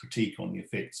comments in his critique on the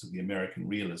effects of the American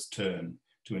realist turn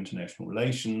to international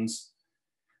relations,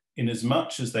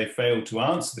 inasmuch as they failed to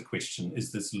answer the question,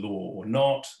 is this law or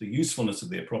not, the usefulness of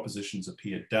their propositions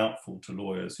appeared doubtful to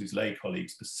lawyers whose lay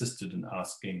colleagues persisted in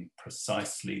asking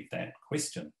precisely that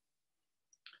question.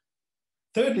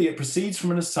 Thirdly, it proceeds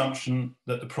from an assumption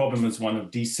that the problem is one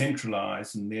of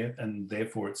decentralized and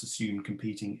therefore its assumed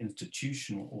competing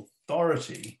institutional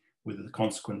authority, with the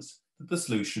consequence that the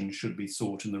solution should be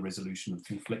sought in the resolution of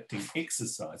conflicting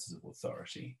exercises of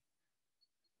authority.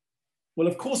 Well,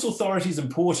 of course, authority is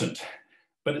important,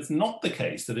 but it's not the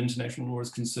case that international law is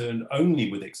concerned only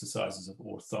with exercises of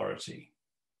authority,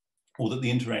 or that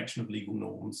the interaction of legal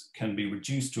norms can be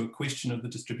reduced to a question of the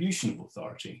distribution of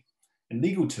authority. In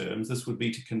legal terms, this would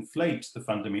be to conflate the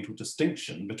fundamental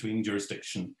distinction between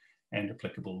jurisdiction and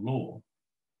applicable law.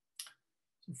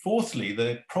 Fourthly,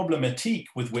 the problematique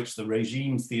with which the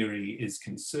regime theory is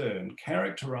concerned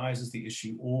characterizes the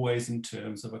issue always in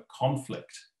terms of a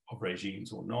conflict of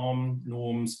regimes or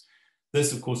norms.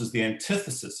 This, of course, is the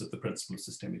antithesis of the principle of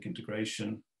systemic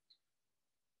integration.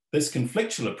 This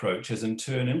conflictual approach has in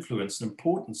turn influenced an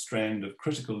important strand of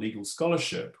critical legal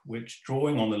scholarship, which,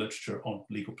 drawing on the literature on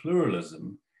legal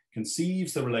pluralism,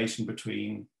 conceives the relation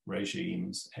between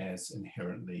regimes as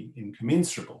inherently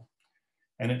incommensurable.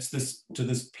 And it's to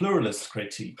this pluralist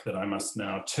critique that I must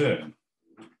now turn.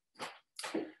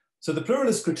 So the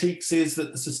pluralist critique says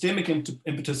that the systemic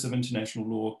impetus of international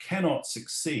law cannot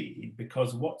succeed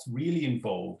because what's really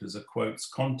involved is a, quotes,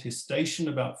 contestation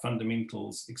about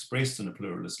fundamentals expressed in a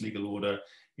pluralist legal order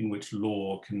in which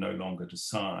law can no longer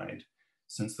decide,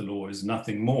 since the law is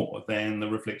nothing more than the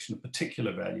reflection of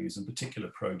particular values and particular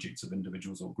projects of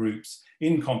individuals or groups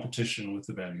in competition with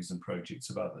the values and projects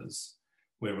of others,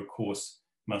 where recourse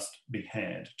must be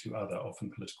had to other, often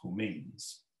political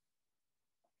means.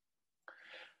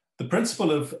 The principle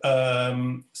of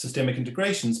systemic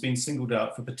integration has been singled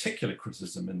out for particular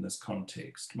criticism in this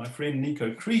context. My friend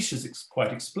Nico Krieš is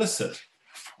quite explicit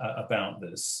about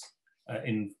this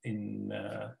in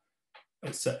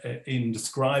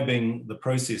describing the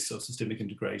process of systemic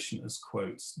integration as,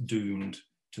 quotes, doomed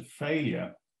to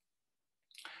failure.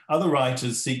 Other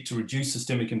writers seek to reduce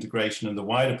systemic integration and the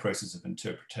wider process of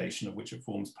interpretation, of which it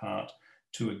forms part,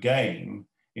 to a game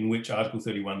in which Article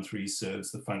 31.3 serves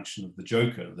the function of the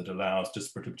joker that allows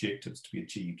disparate objectives to be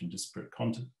achieved in disparate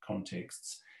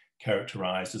contexts,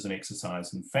 characterized as an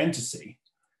exercise in fantasy,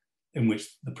 in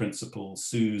which the principle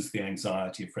soothes the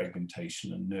anxiety of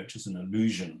fragmentation and nurtures an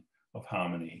illusion of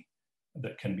harmony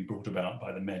that can be brought about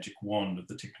by the magic wand of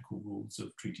the technical rules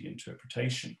of treaty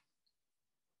interpretation.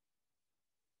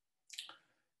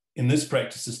 In this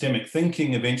practice, systemic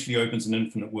thinking eventually opens an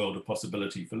infinite world of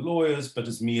possibility for lawyers, but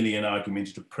is merely an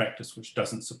argumentative practice which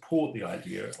doesn't support the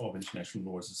idea of international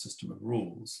law as a system of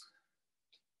rules.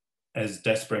 As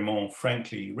D'Aspremont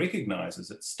frankly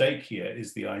recognizes, at stake here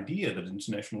is the idea that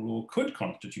international law could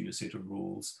constitute a set of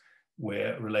rules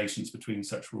where relations between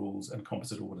such rules and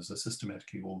composite orders are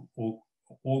systematically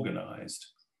organized.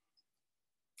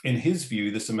 In his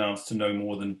view, this amounts to no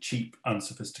more than cheap,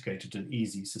 unsophisticated, and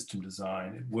easy system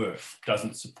design at work.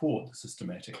 Doesn't support the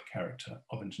systematic character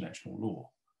of international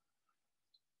law.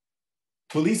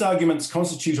 Well, these arguments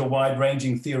constitute a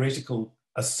wide-ranging theoretical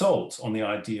assault on the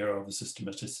idea of the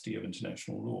systematicity of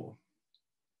international law.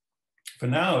 For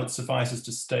now, it suffices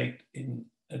to state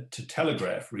to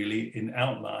telegraph really in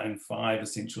outline 5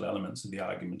 essential elements of the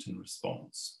argument in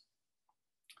response.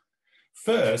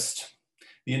 First,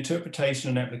 the interpretation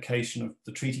and application of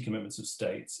the treaty commitments of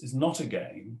states is not a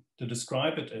game. To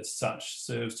describe it as such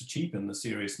serves to cheapen the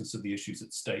seriousness of the issues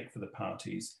at stake for the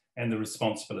parties and the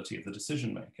responsibility of the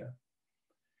decision maker.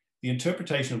 The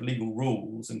interpretation of legal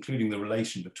rules, including the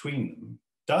relation between them,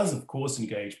 does of course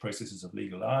engage processes of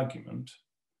legal argument.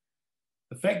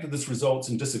 The fact that this results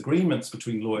in disagreements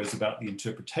between lawyers about the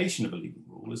interpretation of a legal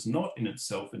rule is not in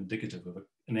itself indicative of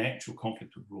an actual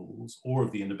conflict of rules or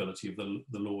of the inability of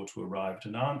the law to arrive at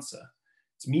an answer.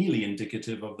 It's merely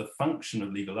indicative of the function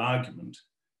of legal argument,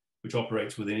 which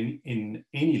operates within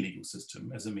any legal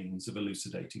system as a means of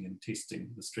elucidating and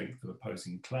testing the strength of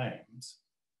opposing claims.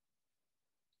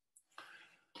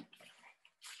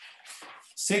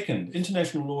 Second,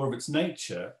 international law of its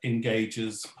nature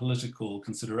engages political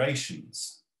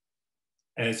considerations.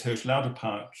 As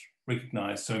Lauterpacht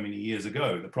recognized so many years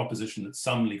ago, the proposition that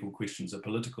some legal questions are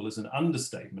political is an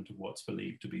understatement of what's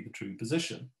believed to be the true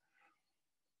position.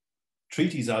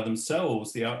 Treaties are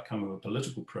themselves the outcome of a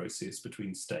political process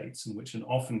between states in which an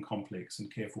often complex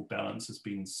and careful balance has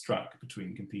been struck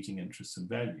between competing interests and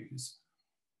values.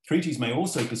 Treaties may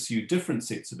also pursue different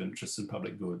sets of interests and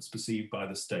public goods perceived by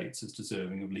the states as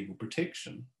deserving of legal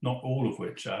protection, not all of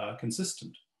which are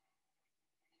consistent.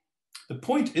 The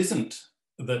point isn't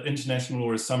that international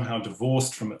law is somehow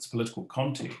divorced from its political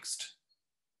context,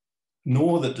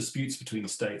 nor that disputes between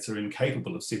states are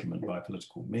incapable of settlement by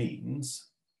political means,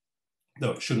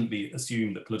 though it shouldn't be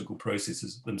assumed that political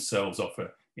processes themselves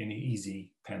offer any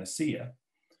easy panacea.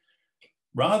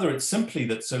 Rather, it's simply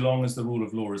that so long as the rule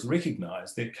of law is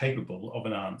recognized, they're capable of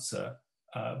an answer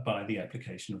by the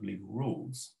application of legal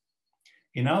rules.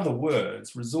 In other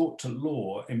words, resort to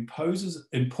law imports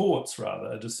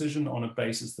a decision on a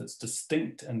basis that's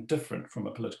distinct and different from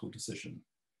a political decision.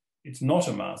 It's not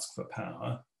a mask for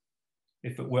power.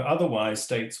 If it were otherwise,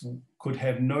 states could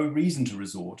have no reason to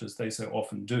resort, as they so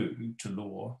often do, to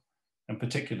law, and in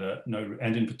particular,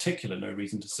 no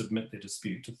reason to submit their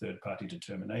dispute to third-party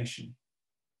determination.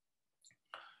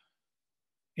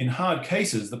 In hard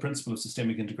cases, the principle of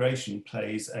systemic integration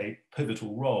plays a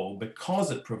pivotal role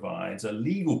because it provides a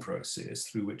legal process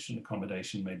through which an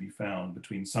accommodation may be found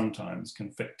between sometimes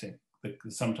conflicting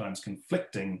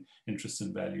interests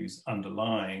and values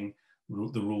underlying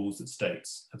the rules that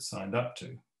states have signed up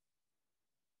to.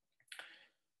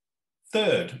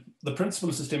 Third, the principle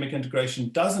of systemic integration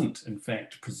doesn't, in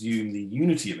fact, presume the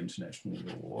unity of international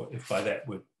law, if by that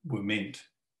were meant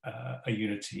a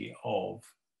unity of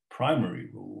primary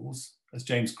rules. As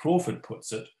James Crawford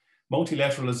puts it,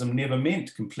 multilateralism never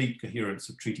meant complete coherence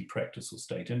of treaty practice or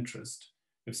state interest.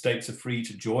 If states are free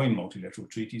to join multilateral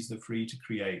treaties, they're free to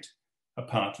create a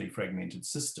partly fragmented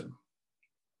system.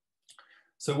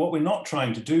 So what we're not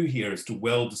trying to do here is to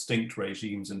weld distinct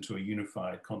regimes into a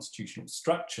unified constitutional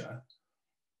structure.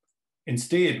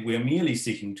 Instead, we're merely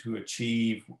seeking to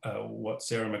achieve what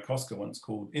Sarah McCosker once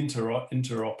called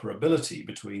interoperability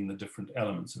between the different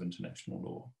elements of international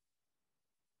law.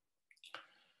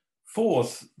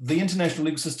 Fourth, the international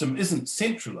legal system isn't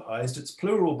centralized, it's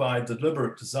plural by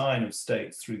deliberate design of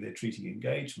states through their treaty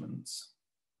engagements.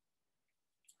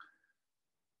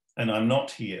 And I'm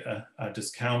not here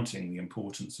discounting the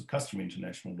importance of customary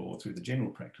international law through the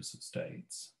general practice of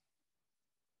states.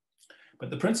 But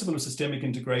the principle of systemic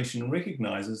integration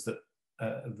recognizes that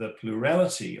the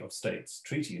plurality of states'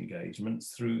 treaty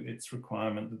engagements through its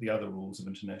requirement that the other rules of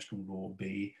international law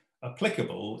be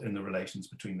applicable in the relations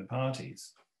between the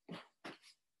parties.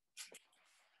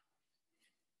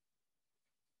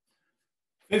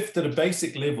 Fifth, at a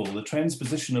basic level, the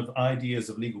transposition of ideas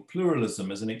of legal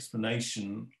pluralism as an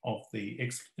explanation of the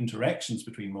interactions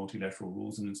between multilateral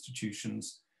rules and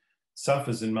institutions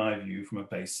suffers, in my view, from a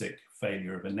basic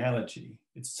failure of analogy.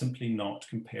 It's simply not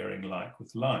comparing like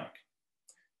with like.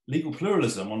 Legal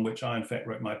pluralism, on which I in fact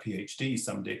wrote my PhD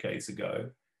some decades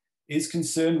ago, is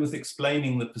concerned with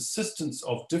explaining the persistence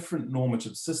of different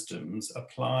normative systems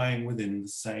applying within the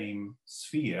same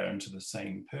sphere and to the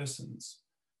same persons.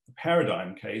 The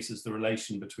paradigm case is the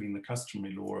relation between the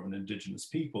customary law of an indigenous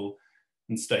people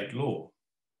and state law.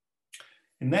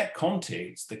 In that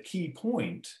context, the key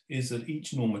point is that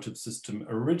each normative system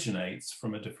originates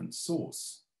from a different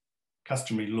source.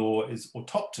 Customary law is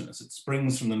autochthonous, it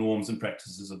springs from the norms and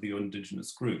practices of the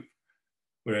indigenous group,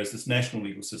 whereas this national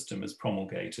legal system is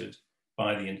promulgated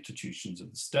by the institutions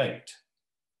of the state.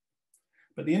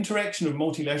 But the interaction of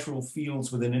multilateral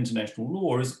fields within international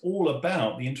law is all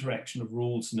about the interaction of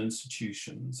rules and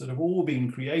institutions that have all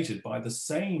been created by the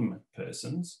same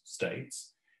persons,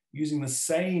 states, using the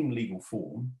same legal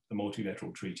form, the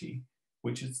multilateral treaty,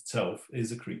 which itself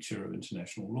is a creature of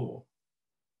international law.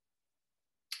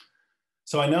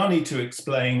 So I now need to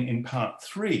explain in part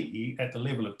 3, at the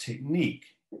level of technique,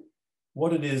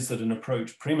 what it is that an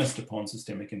approach premised upon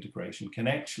systemic integration can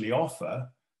actually offer,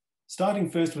 starting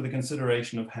first with a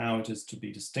consideration of how it is to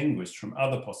be distinguished from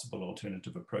other possible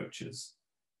alternative approaches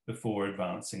before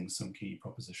advancing some key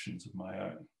propositions of my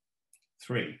own.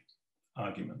 3,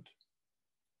 argument.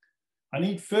 I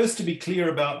need first to be clear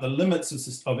about the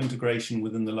limits of integration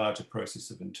within the larger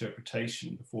process of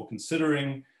interpretation before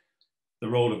considering the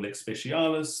role of lex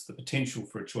specialis, the potential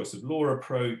for a choice of law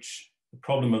approach, the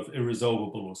problem of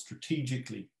irresolvable or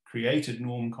strategically created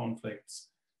norm conflicts,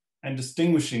 and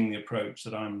distinguishing the approach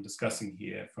that I'm discussing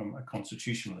here from a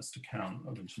constitutionalist account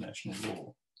of international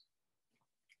law.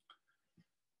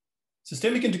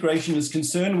 Systemic integration is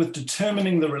concerned with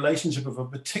determining the relationship of a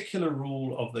particular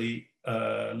rule of the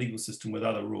legal system with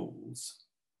other rules.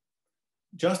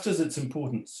 Just as its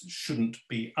importance shouldn't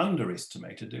be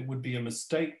underestimated, it would be a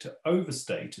mistake to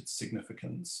overstate its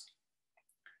significance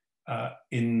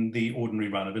in the ordinary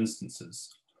run of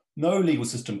instances. No legal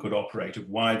system could operate if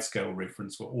wide-scale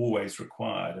reference were always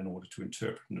required in order to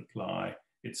interpret and apply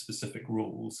its specific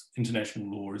rules.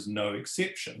 International law is no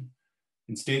exception.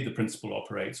 Instead, the principle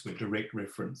operates where direct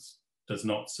reference does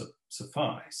not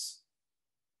suffice.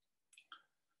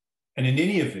 And in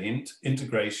any event,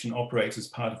 integration operates as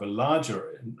part of a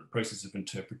larger process of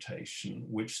interpretation,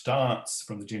 which starts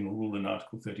from the general rule in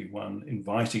Article 31,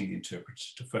 inviting the interpreter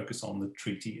to focus on the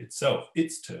treaty itself,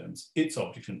 its terms, its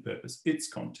object and purpose, its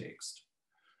context.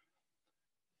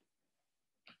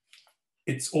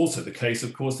 It's also the case,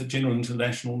 of course, that general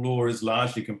international law is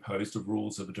largely composed of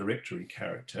rules of a directory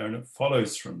character, and it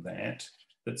follows from that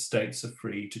that states are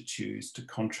free to choose to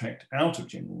contract out of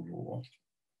general law,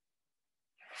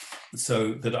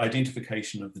 so that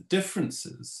identification of the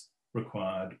differences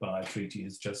required by a treaty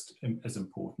is just as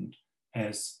important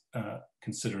as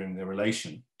considering their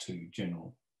relation to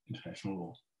general international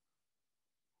law.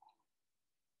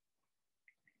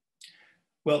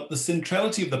 Well, the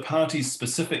centrality of the parties'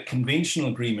 specific conventional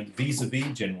agreement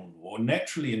vis-a-vis general law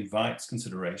naturally invites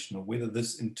consideration of whether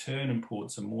this in turn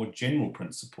imports a more general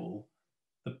principle,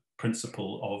 the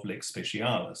principle of lex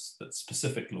specialis, that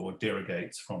specific law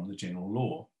derogates from the general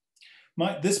law.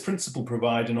 Might this principle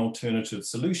provide an alternative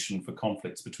solution for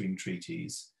conflicts between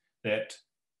treaties that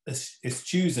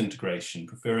eschews integration,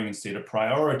 preferring instead a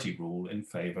priority rule in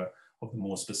favour of the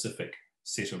more specific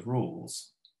set of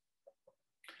rules?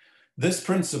 This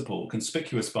principle,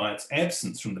 conspicuous by its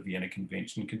absence from the Vienna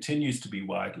Convention, continues to be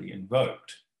widely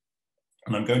invoked.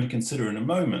 And I'm going to consider in a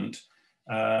moment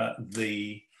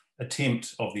the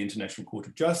attempt of the International Court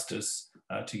of Justice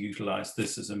to utilise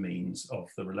this as a means of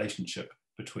the relationship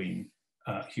between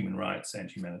human rights and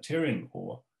humanitarian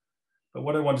law. But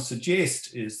what I want to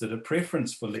suggest is that a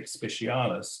preference for lex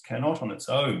specialis cannot on its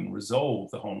own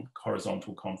resolve the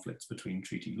horizontal conflicts between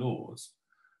treaty laws,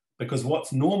 because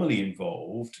what's normally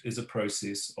involved is a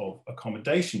process of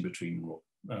accommodation between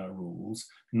rules,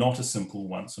 not a simple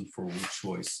once and for all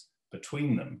choice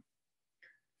between them.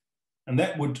 And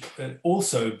that would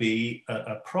also be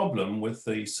a problem with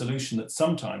the solution that's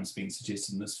sometimes been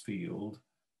suggested in this field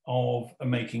of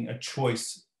making a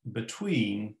choice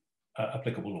between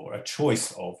applicable law, a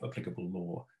choice of applicable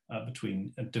law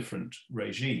between different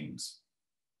regimes.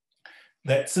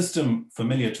 That system,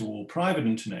 familiar to all private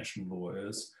international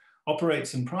lawyers,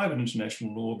 operates in private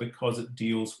international law because it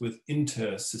deals with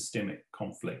inter-systemic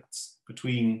conflicts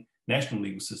between national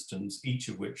legal systems, each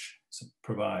of which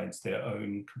provides their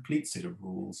own complete set of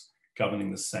rules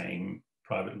governing the same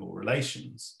private law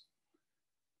relations.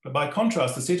 But by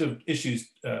contrast, the set of issues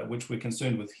which we're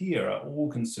concerned with here are all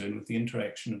concerned with the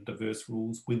interaction of diverse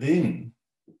rules within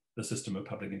the system of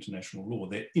public international law.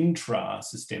 They're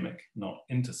intra-systemic, not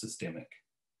intersystemic.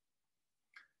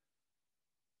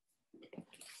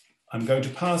 I'm going to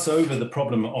pass over the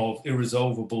problem of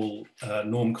irresolvable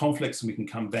norm conflicts, and we can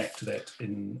come back to that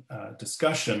in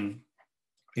discussion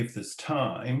if there's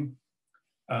time.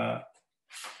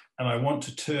 And I want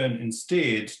to turn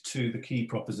instead to the key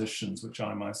propositions which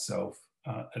I myself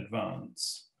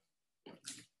advance.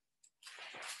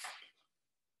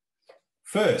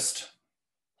 First,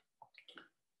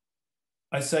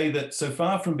 I say that so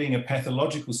far from being a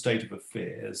pathological state of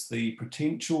affairs, the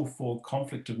potential for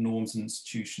conflict of norms and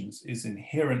institutions is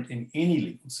inherent in any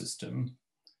legal system,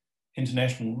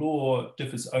 international law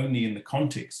differs only in the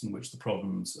context in which the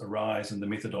problems arise and the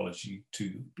methodology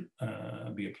to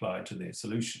be applied to their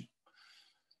solution.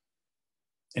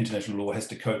 International law has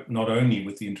to cope not only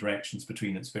with the interactions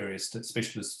between its various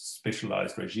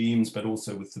specialised regimes, but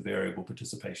also with the variable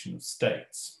participation of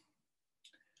states.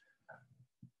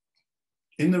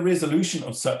 In the resolution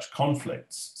of such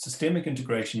conflicts, systemic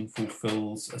integration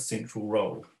fulfills a central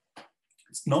role.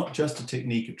 It's not just a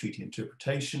technique of treaty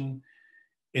interpretation,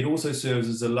 it also serves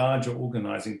as a larger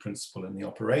organising principle in the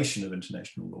operation of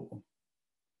international law.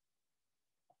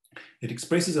 It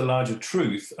expresses a larger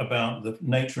truth about the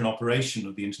nature and operation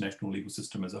of the international legal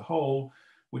system as a whole,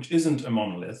 which isn't a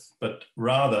monolith, but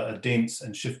rather a dense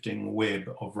and shifting web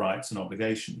of rights and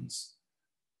obligations.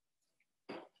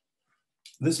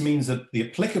 This means that the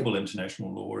applicable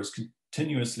international law is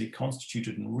continuously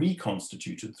constituted and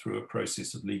reconstituted through a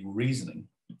process of legal reasoning,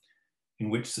 in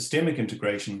which systemic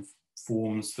integration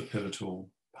forms the pivotal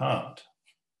part.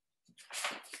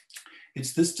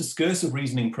 It's this discursive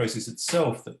reasoning process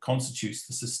itself that constitutes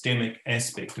the systemic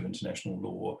aspect of international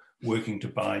law, working to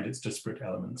bind its disparate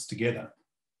elements together.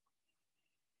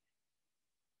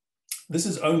 This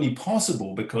is only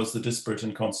possible because the disparate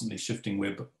and constantly shifting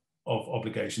web of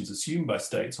obligations assumed by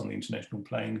states on the international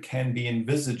plane can be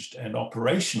envisaged and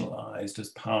operationalized as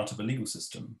part of a legal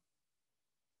system.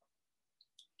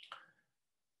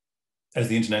 As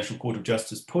the International Court of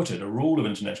Justice put it, a rule of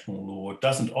international law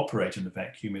doesn't operate in a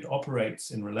vacuum, it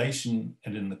operates in relation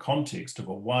and in the context of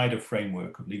a wider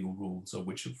framework of legal rules of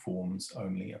which it forms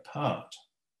only a part.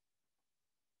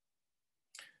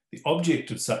 The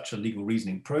object of such a legal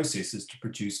reasoning process is to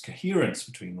produce coherence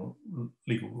between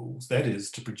legal rules, that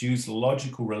is, to produce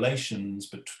logical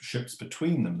relationships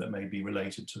between them that may be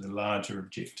related to the larger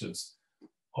objectives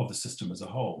of the system as a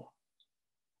whole.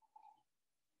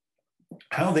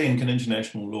 How then can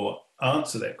international law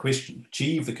answer that question,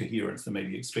 achieve the coherence that may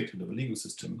be expected of a legal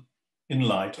system in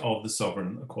light of the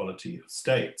sovereign equality of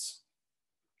states?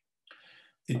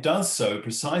 It does so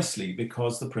precisely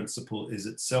because the principle is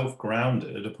itself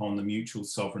grounded upon the mutual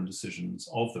sovereign decisions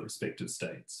of the respective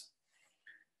states.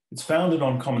 It's founded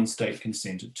on common state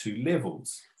consent at two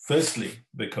levels. Firstly,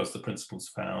 because the principle is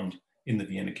found in the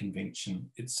Vienna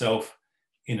Convention itself,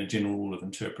 in a general rule of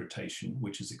interpretation,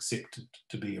 which is accepted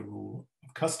to be a rule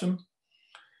of custom.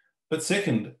 But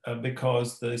second,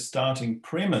 because the starting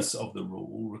premise of the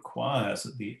rule requires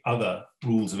that the other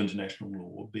rules of international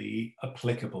law be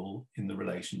applicable in the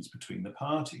relations between the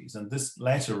parties. And this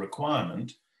latter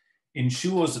requirement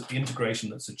ensures that the integration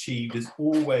that's achieved is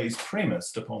always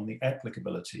premised upon the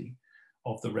applicability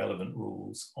of the relevant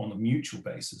rules on a mutual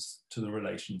basis to the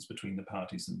relations between the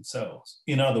parties themselves.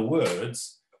 In other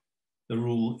words, the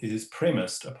rule is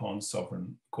premised upon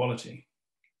sovereign equality.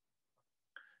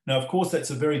 Now, of course, that's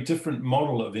a very different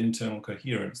model of internal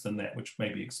coherence than that which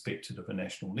may be expected of a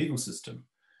national legal system,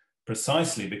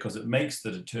 precisely because it makes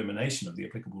the determination of the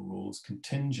applicable rules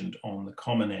contingent on the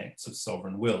common acts of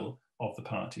sovereign will of the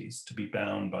parties to be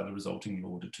bound by the resulting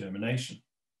law determination.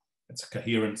 It's a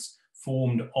coherence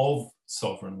formed of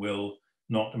sovereign will,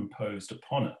 not imposed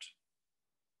upon it.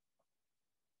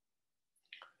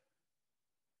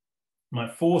 My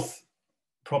fourth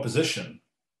proposition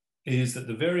is that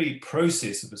the very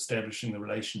process of establishing the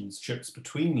relationships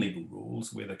between legal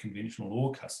rules, whether conventional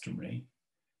or customary,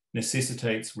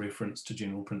 necessitates reference to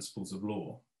general principles of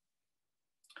law.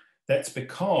 That's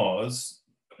because,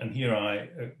 and here I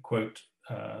quote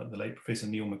the late Professor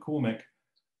Neil McCormick,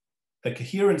 the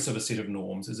coherence of a set of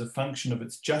norms is a function of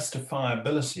its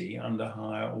justifiability under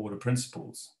higher order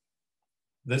principles.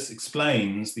 This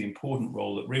explains the important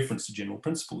role that reference to general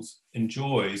principles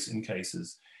enjoys in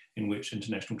cases in which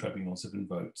international tribunals have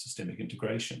invoked systemic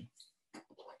integration.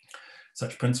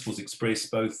 Such principles express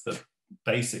both the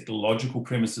basic logical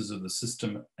premises of the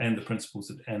system and the principles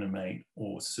that animate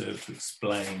or serve to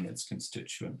explain its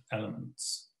constituent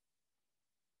elements.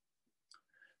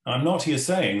 Now, I'm not here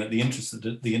saying that the interests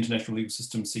that the international legal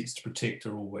system seeks to protect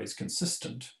are always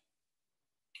consistent.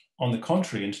 On the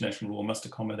contrary, international law must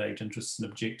accommodate interests and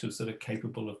objectives that are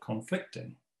capable of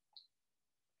conflicting.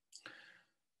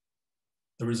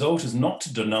 The result is not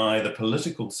to deny the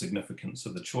political significance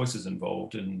of the choices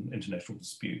involved in international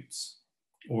disputes,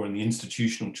 or in the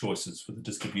institutional choices for the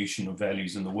distribution of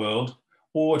values in the world,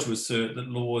 or to assert that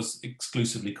law is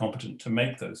exclusively competent to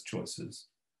make those choices.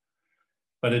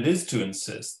 But it is to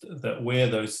insist that where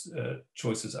those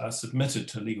choices are submitted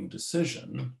to legal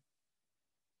decision,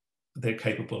 they're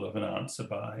capable of an answer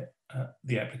by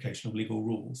the application of legal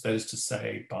rules, that is to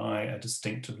say, by a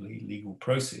distinctively legal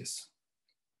process.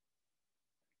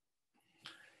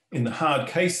 In the hard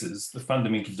cases, the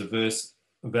fundamental diverse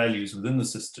values within the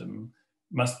system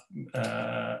must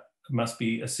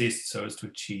be assessed so as to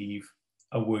achieve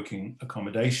a working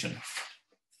accommodation,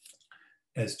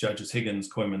 as Judges Higgins,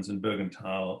 Koymans and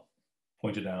Bergenthal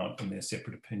pointed out in their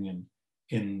separate opinion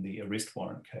in the arrest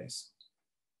warrant case.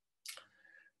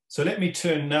 So let me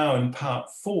turn now in part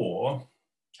 4,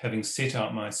 having set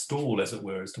out my stall, as it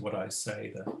were, as to what I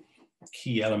say the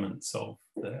key elements of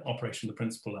the operation of the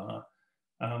principle are,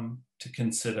 to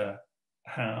consider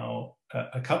how,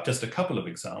 just a couple of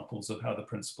examples of how the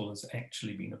principle has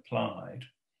actually been applied.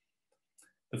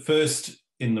 The first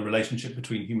in the relationship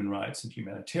between human rights and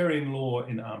humanitarian law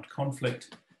in armed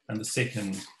conflict, and the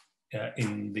second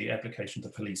in the application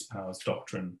of the police powers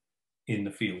doctrine in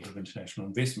the field of international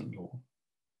investment law.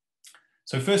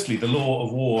 So firstly, the law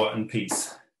of war and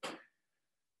peace.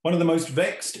 One of the most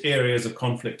vexed areas of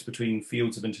conflict between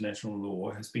fields of international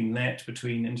law has been that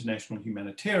between international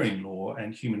humanitarian law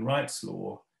and human rights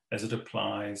law as it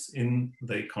applies in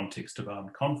the context of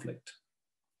armed conflict.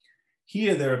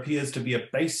 Here there appears to be a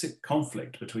basic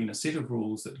conflict between a set of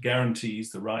rules that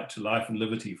guarantees the right to life and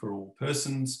liberty for all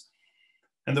persons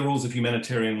and the rules of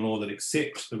humanitarian law that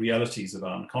accept the realities of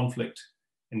armed conflict,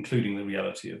 including the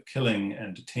reality of killing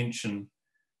and detention,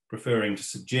 preferring to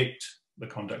subject the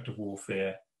conduct of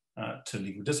warfare to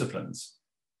legal disciplines.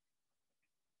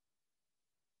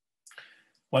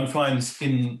 One finds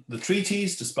in the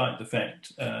treaties, despite the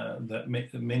fact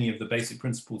that many of the basic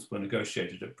principles were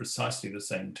negotiated at precisely the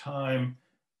same time,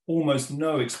 almost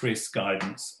no express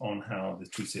guidance on how the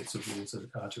two sets of rules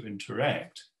are to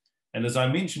interact. And as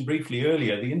I mentioned briefly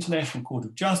earlier, the International Court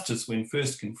of Justice, when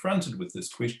first confronted with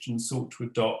this question, sought to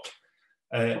adopt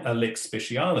a lex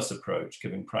specialis approach,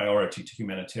 giving priority to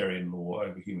humanitarian law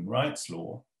over human rights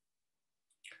law.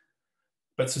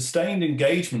 But sustained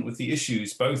engagement with the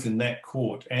issues, both in that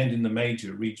court and in the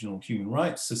major regional human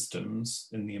rights systems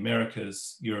in the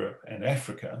Americas, Europe, and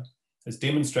Africa, has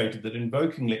demonstrated that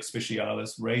invoking lex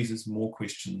specialis raises more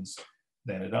questions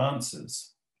than it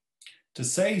answers. To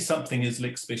say something is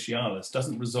lex specialis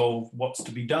doesn't resolve what's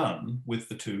to be done with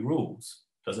the two rules.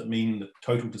 Does it mean the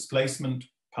total displacement,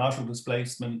 partial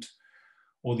displacement,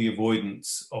 or the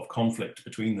avoidance of conflict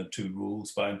between the two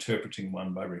rules by interpreting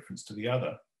one by reference to the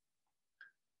other?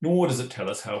 Nor does it tell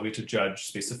us how we're to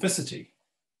judge specificity.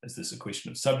 Is this a question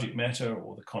of subject matter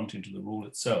or the content of the rule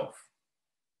itself?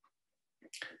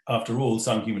 After all,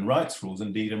 some human rights rules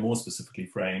indeed are more specifically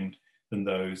framed than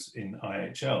those in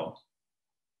IHL.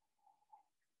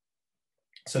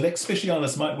 So lex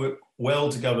specialis might work well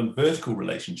to govern vertical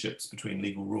relationships between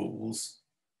legal rules,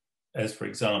 as for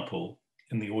example,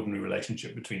 in the ordinary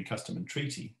relationship between custom and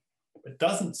treaty. It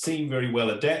doesn't seem very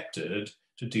well adapted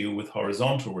to deal with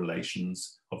horizontal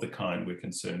relations of the kind we're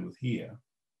concerned with here.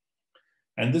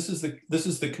 And this is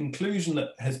the conclusion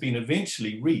that has been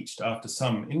eventually reached after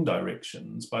some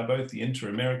indirections by both the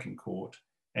Inter-American Court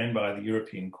and by the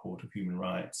European Court of Human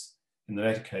Rights, in the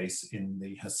latter case in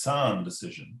the Hassan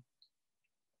decision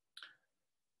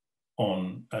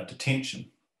on detention.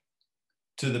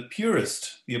 To the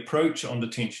purist, the approach on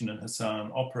detention in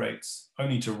Hassan operates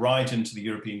only to write into the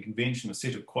European Convention a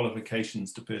set of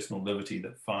qualifications to personal liberty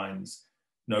that finds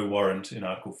no warrant in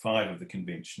Article 5 of the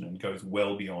Convention and goes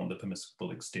well beyond the permissible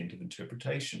extent of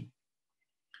interpretation.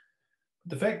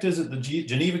 The fact is that the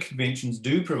Geneva Conventions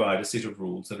do provide a set of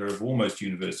rules that are of almost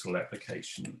universal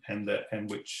application and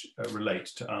which relate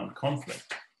to armed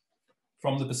conflict.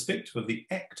 From the perspective of the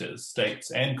actors, states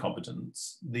and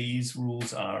combatants, these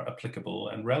rules are applicable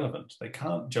and relevant. They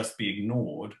can't just be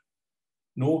ignored,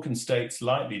 nor can states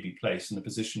lightly be placed in a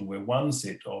position where one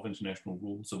set of international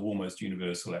rules of almost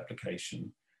universal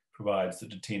application provides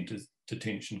that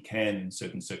detention can, in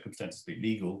certain circumstances, be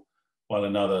legal, while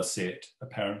another set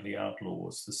apparently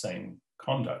outlaws the same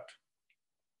conduct.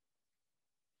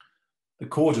 The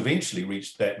court eventually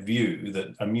reached that view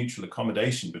that a mutual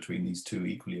accommodation between these two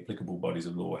equally applicable bodies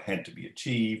of law had to be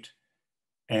achieved,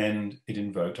 and it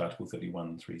invoked Article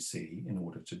 31(3)(c) in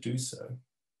order to do so.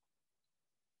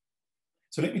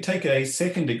 So let me take a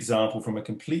second example from a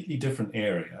completely different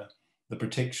area, the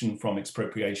protection from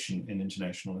expropriation in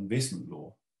international investment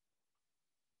law.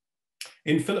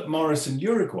 In Philip Morris in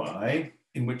Uruguay,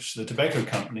 in which the tobacco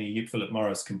company Philip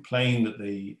Morris complained that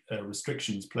the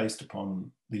restrictions placed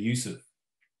upon the use of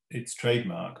its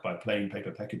trademark by plain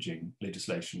paper packaging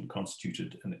legislation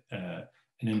constituted an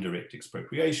indirect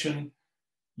expropriation,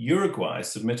 Uruguay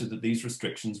submitted that these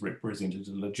restrictions represented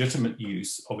a legitimate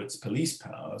use of its police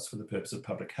powers for the purpose of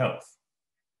public health.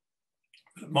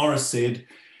 Morris said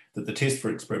that the test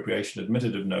for expropriation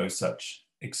admitted of no such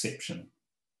exception.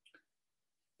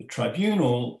 The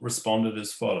tribunal responded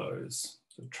as follows.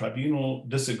 The tribunal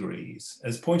disagrees.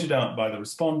 As pointed out by the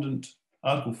respondent,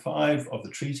 Article 5 of the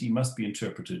treaty must be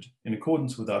interpreted in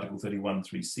accordance with Article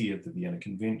 31(3)(c) of the Vienna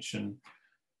Convention,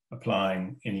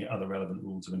 applying any other relevant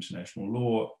rules of international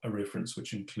law, a reference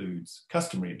which includes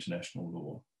customary international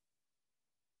law.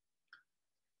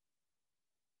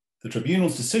 The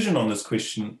tribunal's decision on this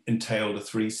question entailed a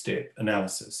three-step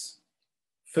analysis.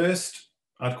 First,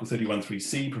 Article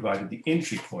 31(3)(c) provided the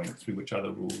entry point through which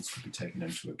other rules could be taken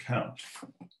into account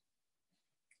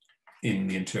in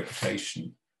the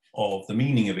interpretation of the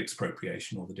meaning of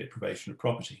expropriation or the deprivation of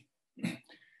property.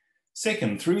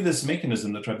 Second, through this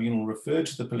mechanism, the tribunal referred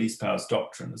to the police powers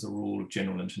doctrine as a rule of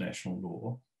general international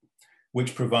law,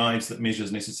 which provides that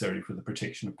measures necessary for the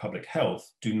protection of public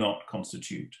health do not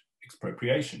constitute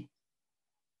expropriation.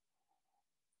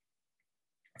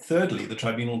 Thirdly, the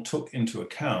tribunal took into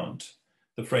account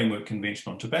the Framework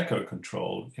Convention on Tobacco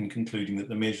Control in concluding that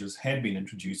the measures had been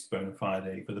introduced bona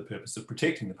fide for the purpose of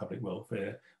protecting the public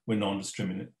welfare, were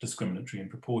non-discriminatory and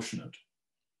proportionate.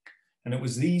 And it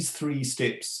was these three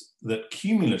steps that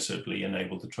cumulatively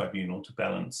enabled the tribunal to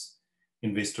balance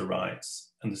investor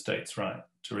rights and the state's right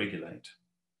to regulate.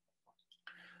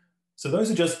 So those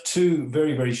are just two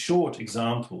very, very short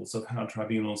examples of how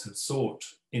tribunals have sought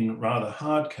in rather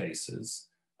hard cases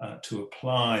to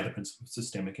apply the principle of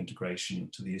systemic integration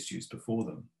to the issues before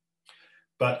them.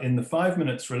 But in the 5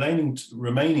 minutes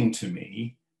remaining to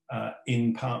me,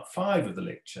 in part 5 of the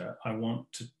lecture, I want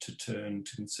to turn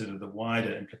to consider the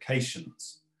wider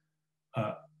implications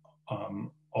of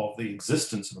the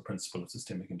existence of a principle of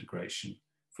systemic integration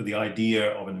for the idea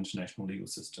of an international legal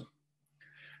system.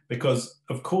 Because,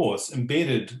 of course,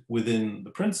 embedded within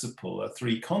the principle are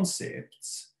three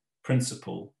concepts: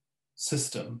 principle,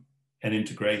 system, and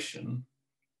integration,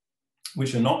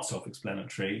 which are not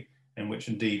self-explanatory and which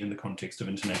indeed in the context of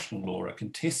international law are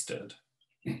contested.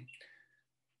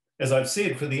 As I've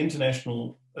said, for the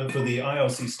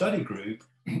ILC study group,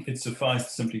 it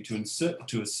sufficed simply to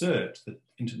assert that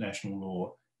international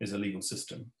law is a legal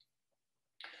system.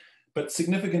 But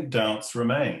significant doubts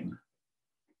remain.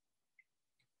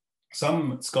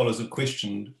 Some scholars have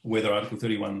questioned whether Article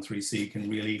 31(3)(c) can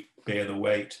really bear the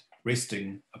weight placed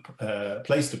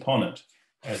upon it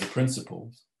as a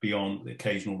principle beyond the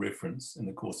occasional reference in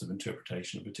the course of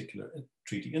interpretation of particular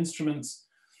treaty instruments.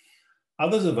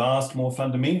 Others have asked more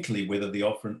fundamentally whether the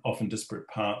often disparate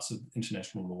parts of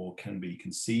international law can be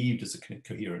conceived as a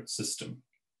coherent system.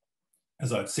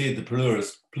 As I've said, the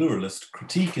pluralist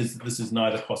critique is that this is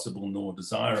neither possible nor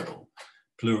desirable.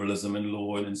 Pluralism in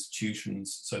law and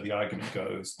institutions, so the argument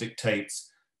goes,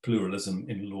 dictates pluralism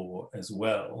in law as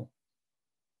well.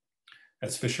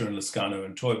 As Fisher and Lascano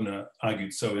and Teubner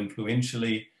argued so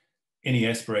influentially, any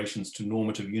aspirations to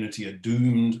normative unity are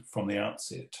doomed from the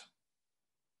outset.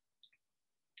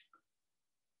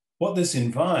 What this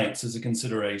invites is a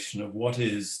consideration of what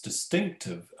is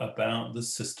distinctive about the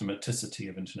systematicity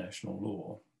of international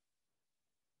law.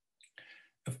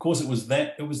 Of course, it was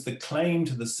the claim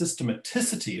to the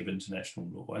systematicity of international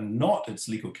law and not its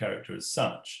legal character as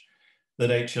such that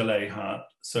H.L.A. Hart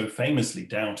so famously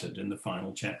doubted in the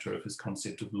final chapter of his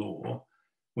Concept of Law,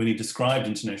 when he described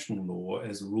international law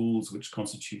as rules which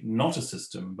constitute not a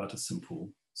system, but a simple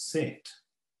set.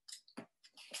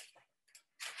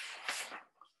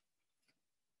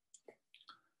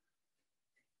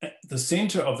 At the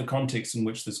center of the context in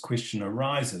which this question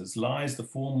arises lies the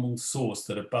formal source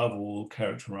that above all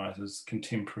characterizes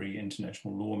contemporary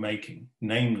international lawmaking,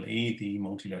 namely the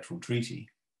multilateral treaty.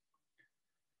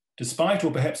 Despite,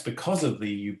 or perhaps because of, the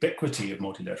ubiquity of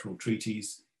multilateral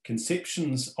treaties,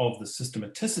 conceptions of the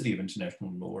systematicity of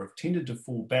international law have tended to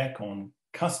fall back on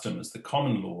custom as the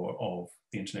common law of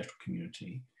the international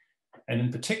community, and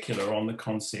in particular on the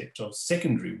concept of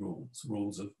secondary rules,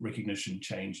 rules of recognition,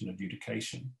 change, and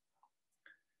adjudication.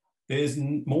 There's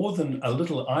more than a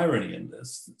little irony in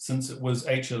this, since it was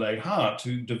H.L.A. Hart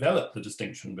who developed the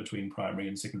distinction between primary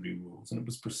and secondary rules, and it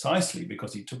was precisely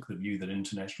because he took the view that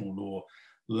international law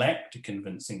lacked a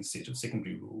convincing set of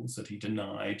secondary rules that he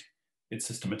denied its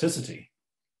systematicity.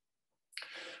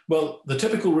 Well, the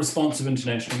typical response of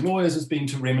international lawyers has been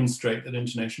to remonstrate that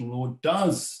international law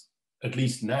does, at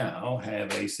least now,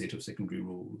 have a set of secondary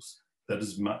rules that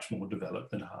is much more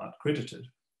developed than Hart credited.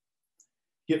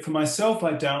 Yet for myself,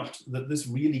 I doubt that this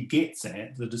really gets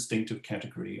at the distinctive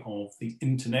category of the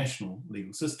international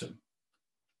legal system.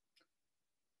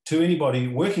 To anybody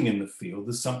working in the field,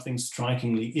 there's something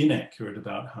strikingly inaccurate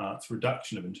about Hart's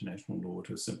reduction of international law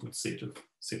to a simple set of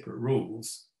separate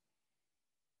rules.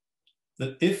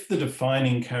 That if the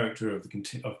defining character of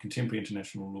contemporary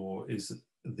international law is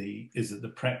that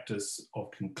the practice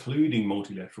of concluding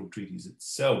multilateral treaties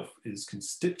itself is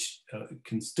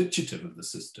constitutive of the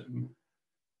system.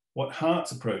 What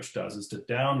Hart's approach does is to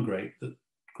downgrade the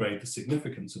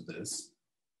significance of this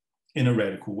in a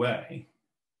radical way.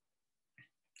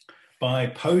 By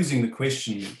posing the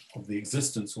question of the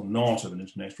existence or not of an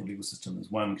international legal system as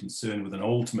one concerned with an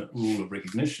ultimate rule of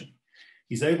recognition,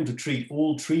 he's able to treat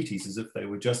all treaties as if they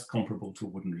were just comparable to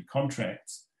ordinary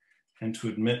contracts and to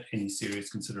admit any serious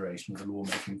consideration of the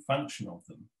lawmaking function of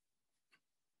them.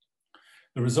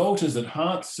 The result is that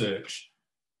Hart's search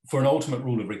for an ultimate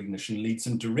rule of recognition leads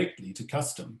him directly to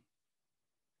custom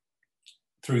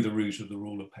through the route of the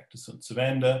rule of pacta sunt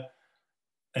servanda,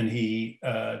 and he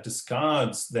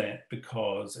discards that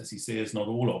because, as he says, not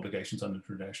all obligations under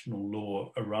international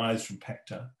law arise from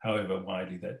pacta, however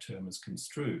widely that term is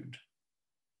construed.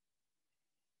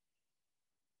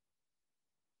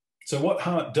 So what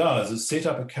Hart does is set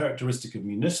up a characteristic of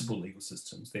municipal legal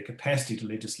systems, their capacity to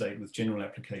legislate with general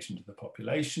application to the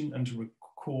population and to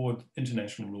record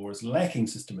international law as lacking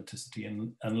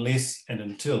systematicity unless and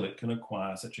until it can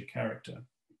acquire such a character.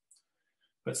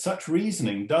 But such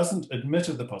reasoning doesn't admit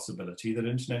of the possibility that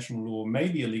international law may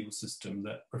be a legal system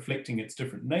that, reflecting its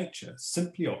different nature,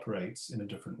 simply operates in a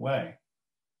different way.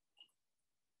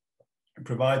 It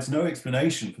provides no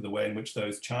explanation for the way in which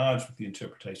those charged with the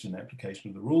interpretation and application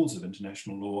of the rules of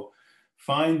international law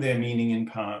find their meaning in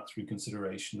part through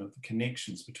consideration of the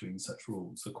connections between such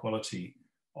rules, the quality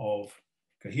of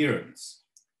coherence.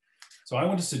 So I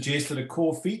want to suggest that a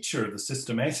core feature of the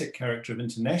systematic character of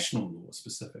international law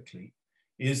specifically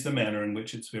is the manner in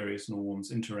which its various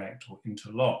norms interact or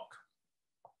interlock.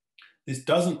 This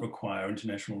doesn't require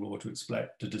international law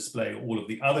to display all of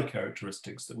the other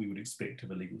characteristics that we would expect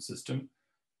of a legal system.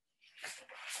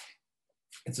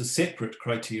 It's a separate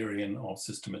criterion of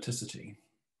systematicity.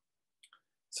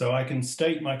 So I can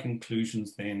state my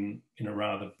conclusions then in a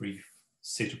rather brief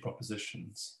set of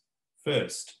propositions.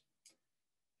 First,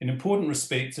 in important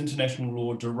respects, international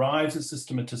law derives its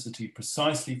systematicity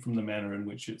precisely from the manner in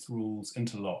which its rules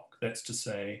interlock. That's to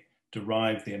say,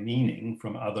 derive their meaning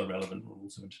from other relevant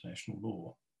rules of international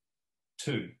law.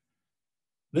 Two,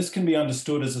 this can be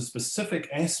understood as a specific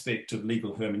aspect of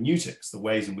legal hermeneutics, the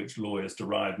ways in which lawyers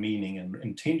derive meaning and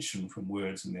intention from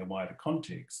words in their wider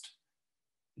context,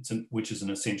 which is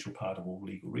an essential part of all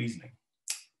legal reasoning.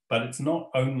 But it's not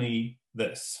only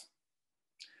this.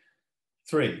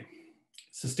 Three,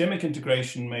 systemic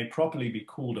integration may properly be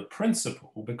called a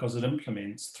principle because it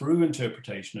implements, through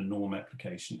interpretation and norm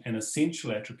application, an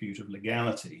essential attribute of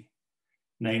legality,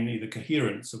 namely the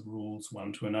coherence of rules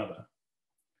one to another.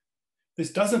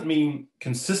 This doesn't mean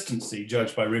consistency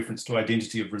judged by reference to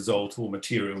identity of result or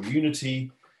material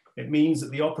unity. It means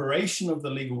that the operation of the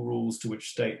legal rules to which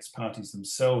states parties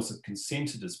themselves have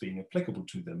consented as being applicable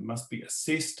to them must be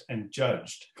assessed and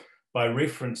judged by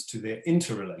reference to their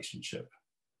interrelationship.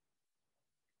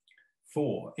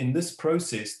 Four, in this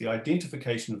process, the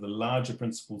identification of the larger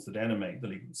principles that animate the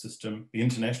legal system, the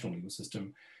international legal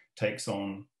system, takes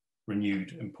on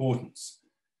renewed importance.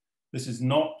 This is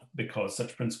not because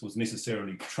such principles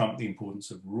necessarily trump the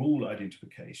importance of rule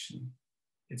identification.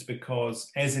 It's because,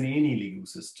 as in any legal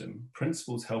system,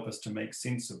 principles help us to make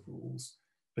sense of rules,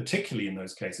 particularly in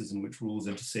those cases in which rules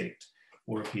intersect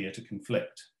or appear to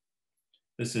conflict.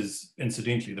 This is,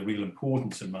 incidentally, the real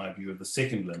importance, in my view, of the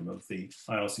second limb of the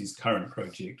ILC's current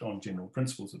project on general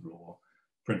principles of law,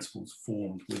 principles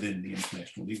formed within the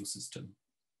international legal system.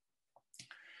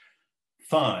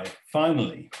 Five,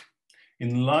 finally,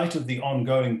 in light of the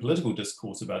ongoing political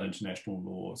discourse about international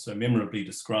law, so memorably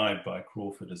described by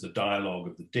Crawford as a dialogue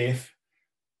of the deaf,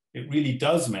 it really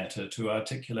does matter to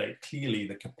articulate clearly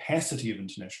the capacity of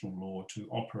international law to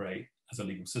operate as a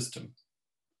legal system.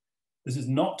 This is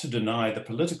not to deny the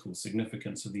political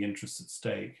significance of the interests at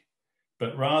stake,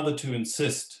 but rather to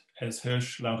insist, as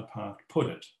Hirsch Lauterpacht put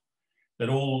it, that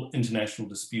all international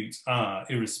disputes are,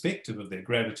 irrespective of their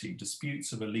gravity,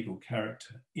 disputes of a legal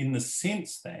character, in the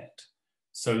sense that,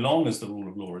 so long as the rule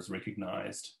of law is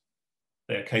recognized,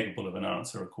 they are capable of an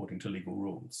answer according to legal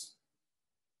rules.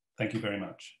 Thank you very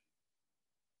much.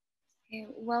 Okay,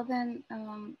 well then,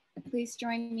 please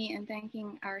join me in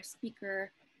thanking our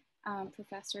speaker,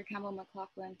 Professor Campbell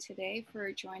McLachlan, today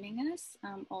for joining us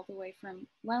all the way from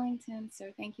Wellington.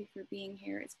 So thank you for being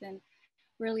here. It's been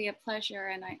really a pleasure,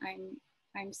 and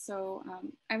I'm so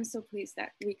pleased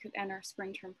that we could end our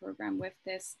spring term program with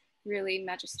this really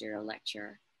magisterial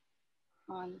lecture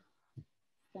on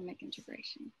systemic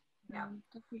integration. Yeah.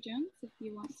 Dr. Jones, if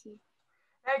you want to.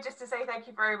 No, just to say thank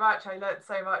you very much. I learned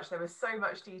so much. There was so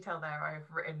much detail there.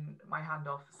 I've written my hand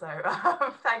off. So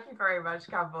thank you very much,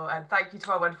 Campbell. And thank you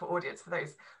to our wonderful audience for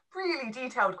those really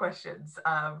detailed questions.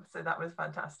 So that was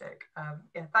fantastic.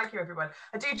 Yeah, thank you, everyone.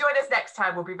 And do join us next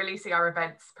time. We'll be releasing our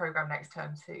events program next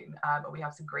term soon. And we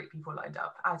have some great people lined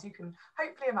up, as you can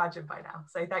hopefully imagine by now.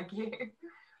 So thank you.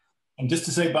 And just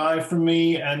to say bye from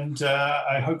me, and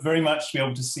I hope very much to be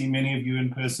able to see many of you in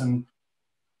person,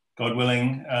 God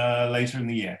willing, later in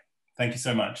the year. Thank you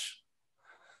so much.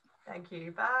 Thank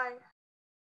you. Bye.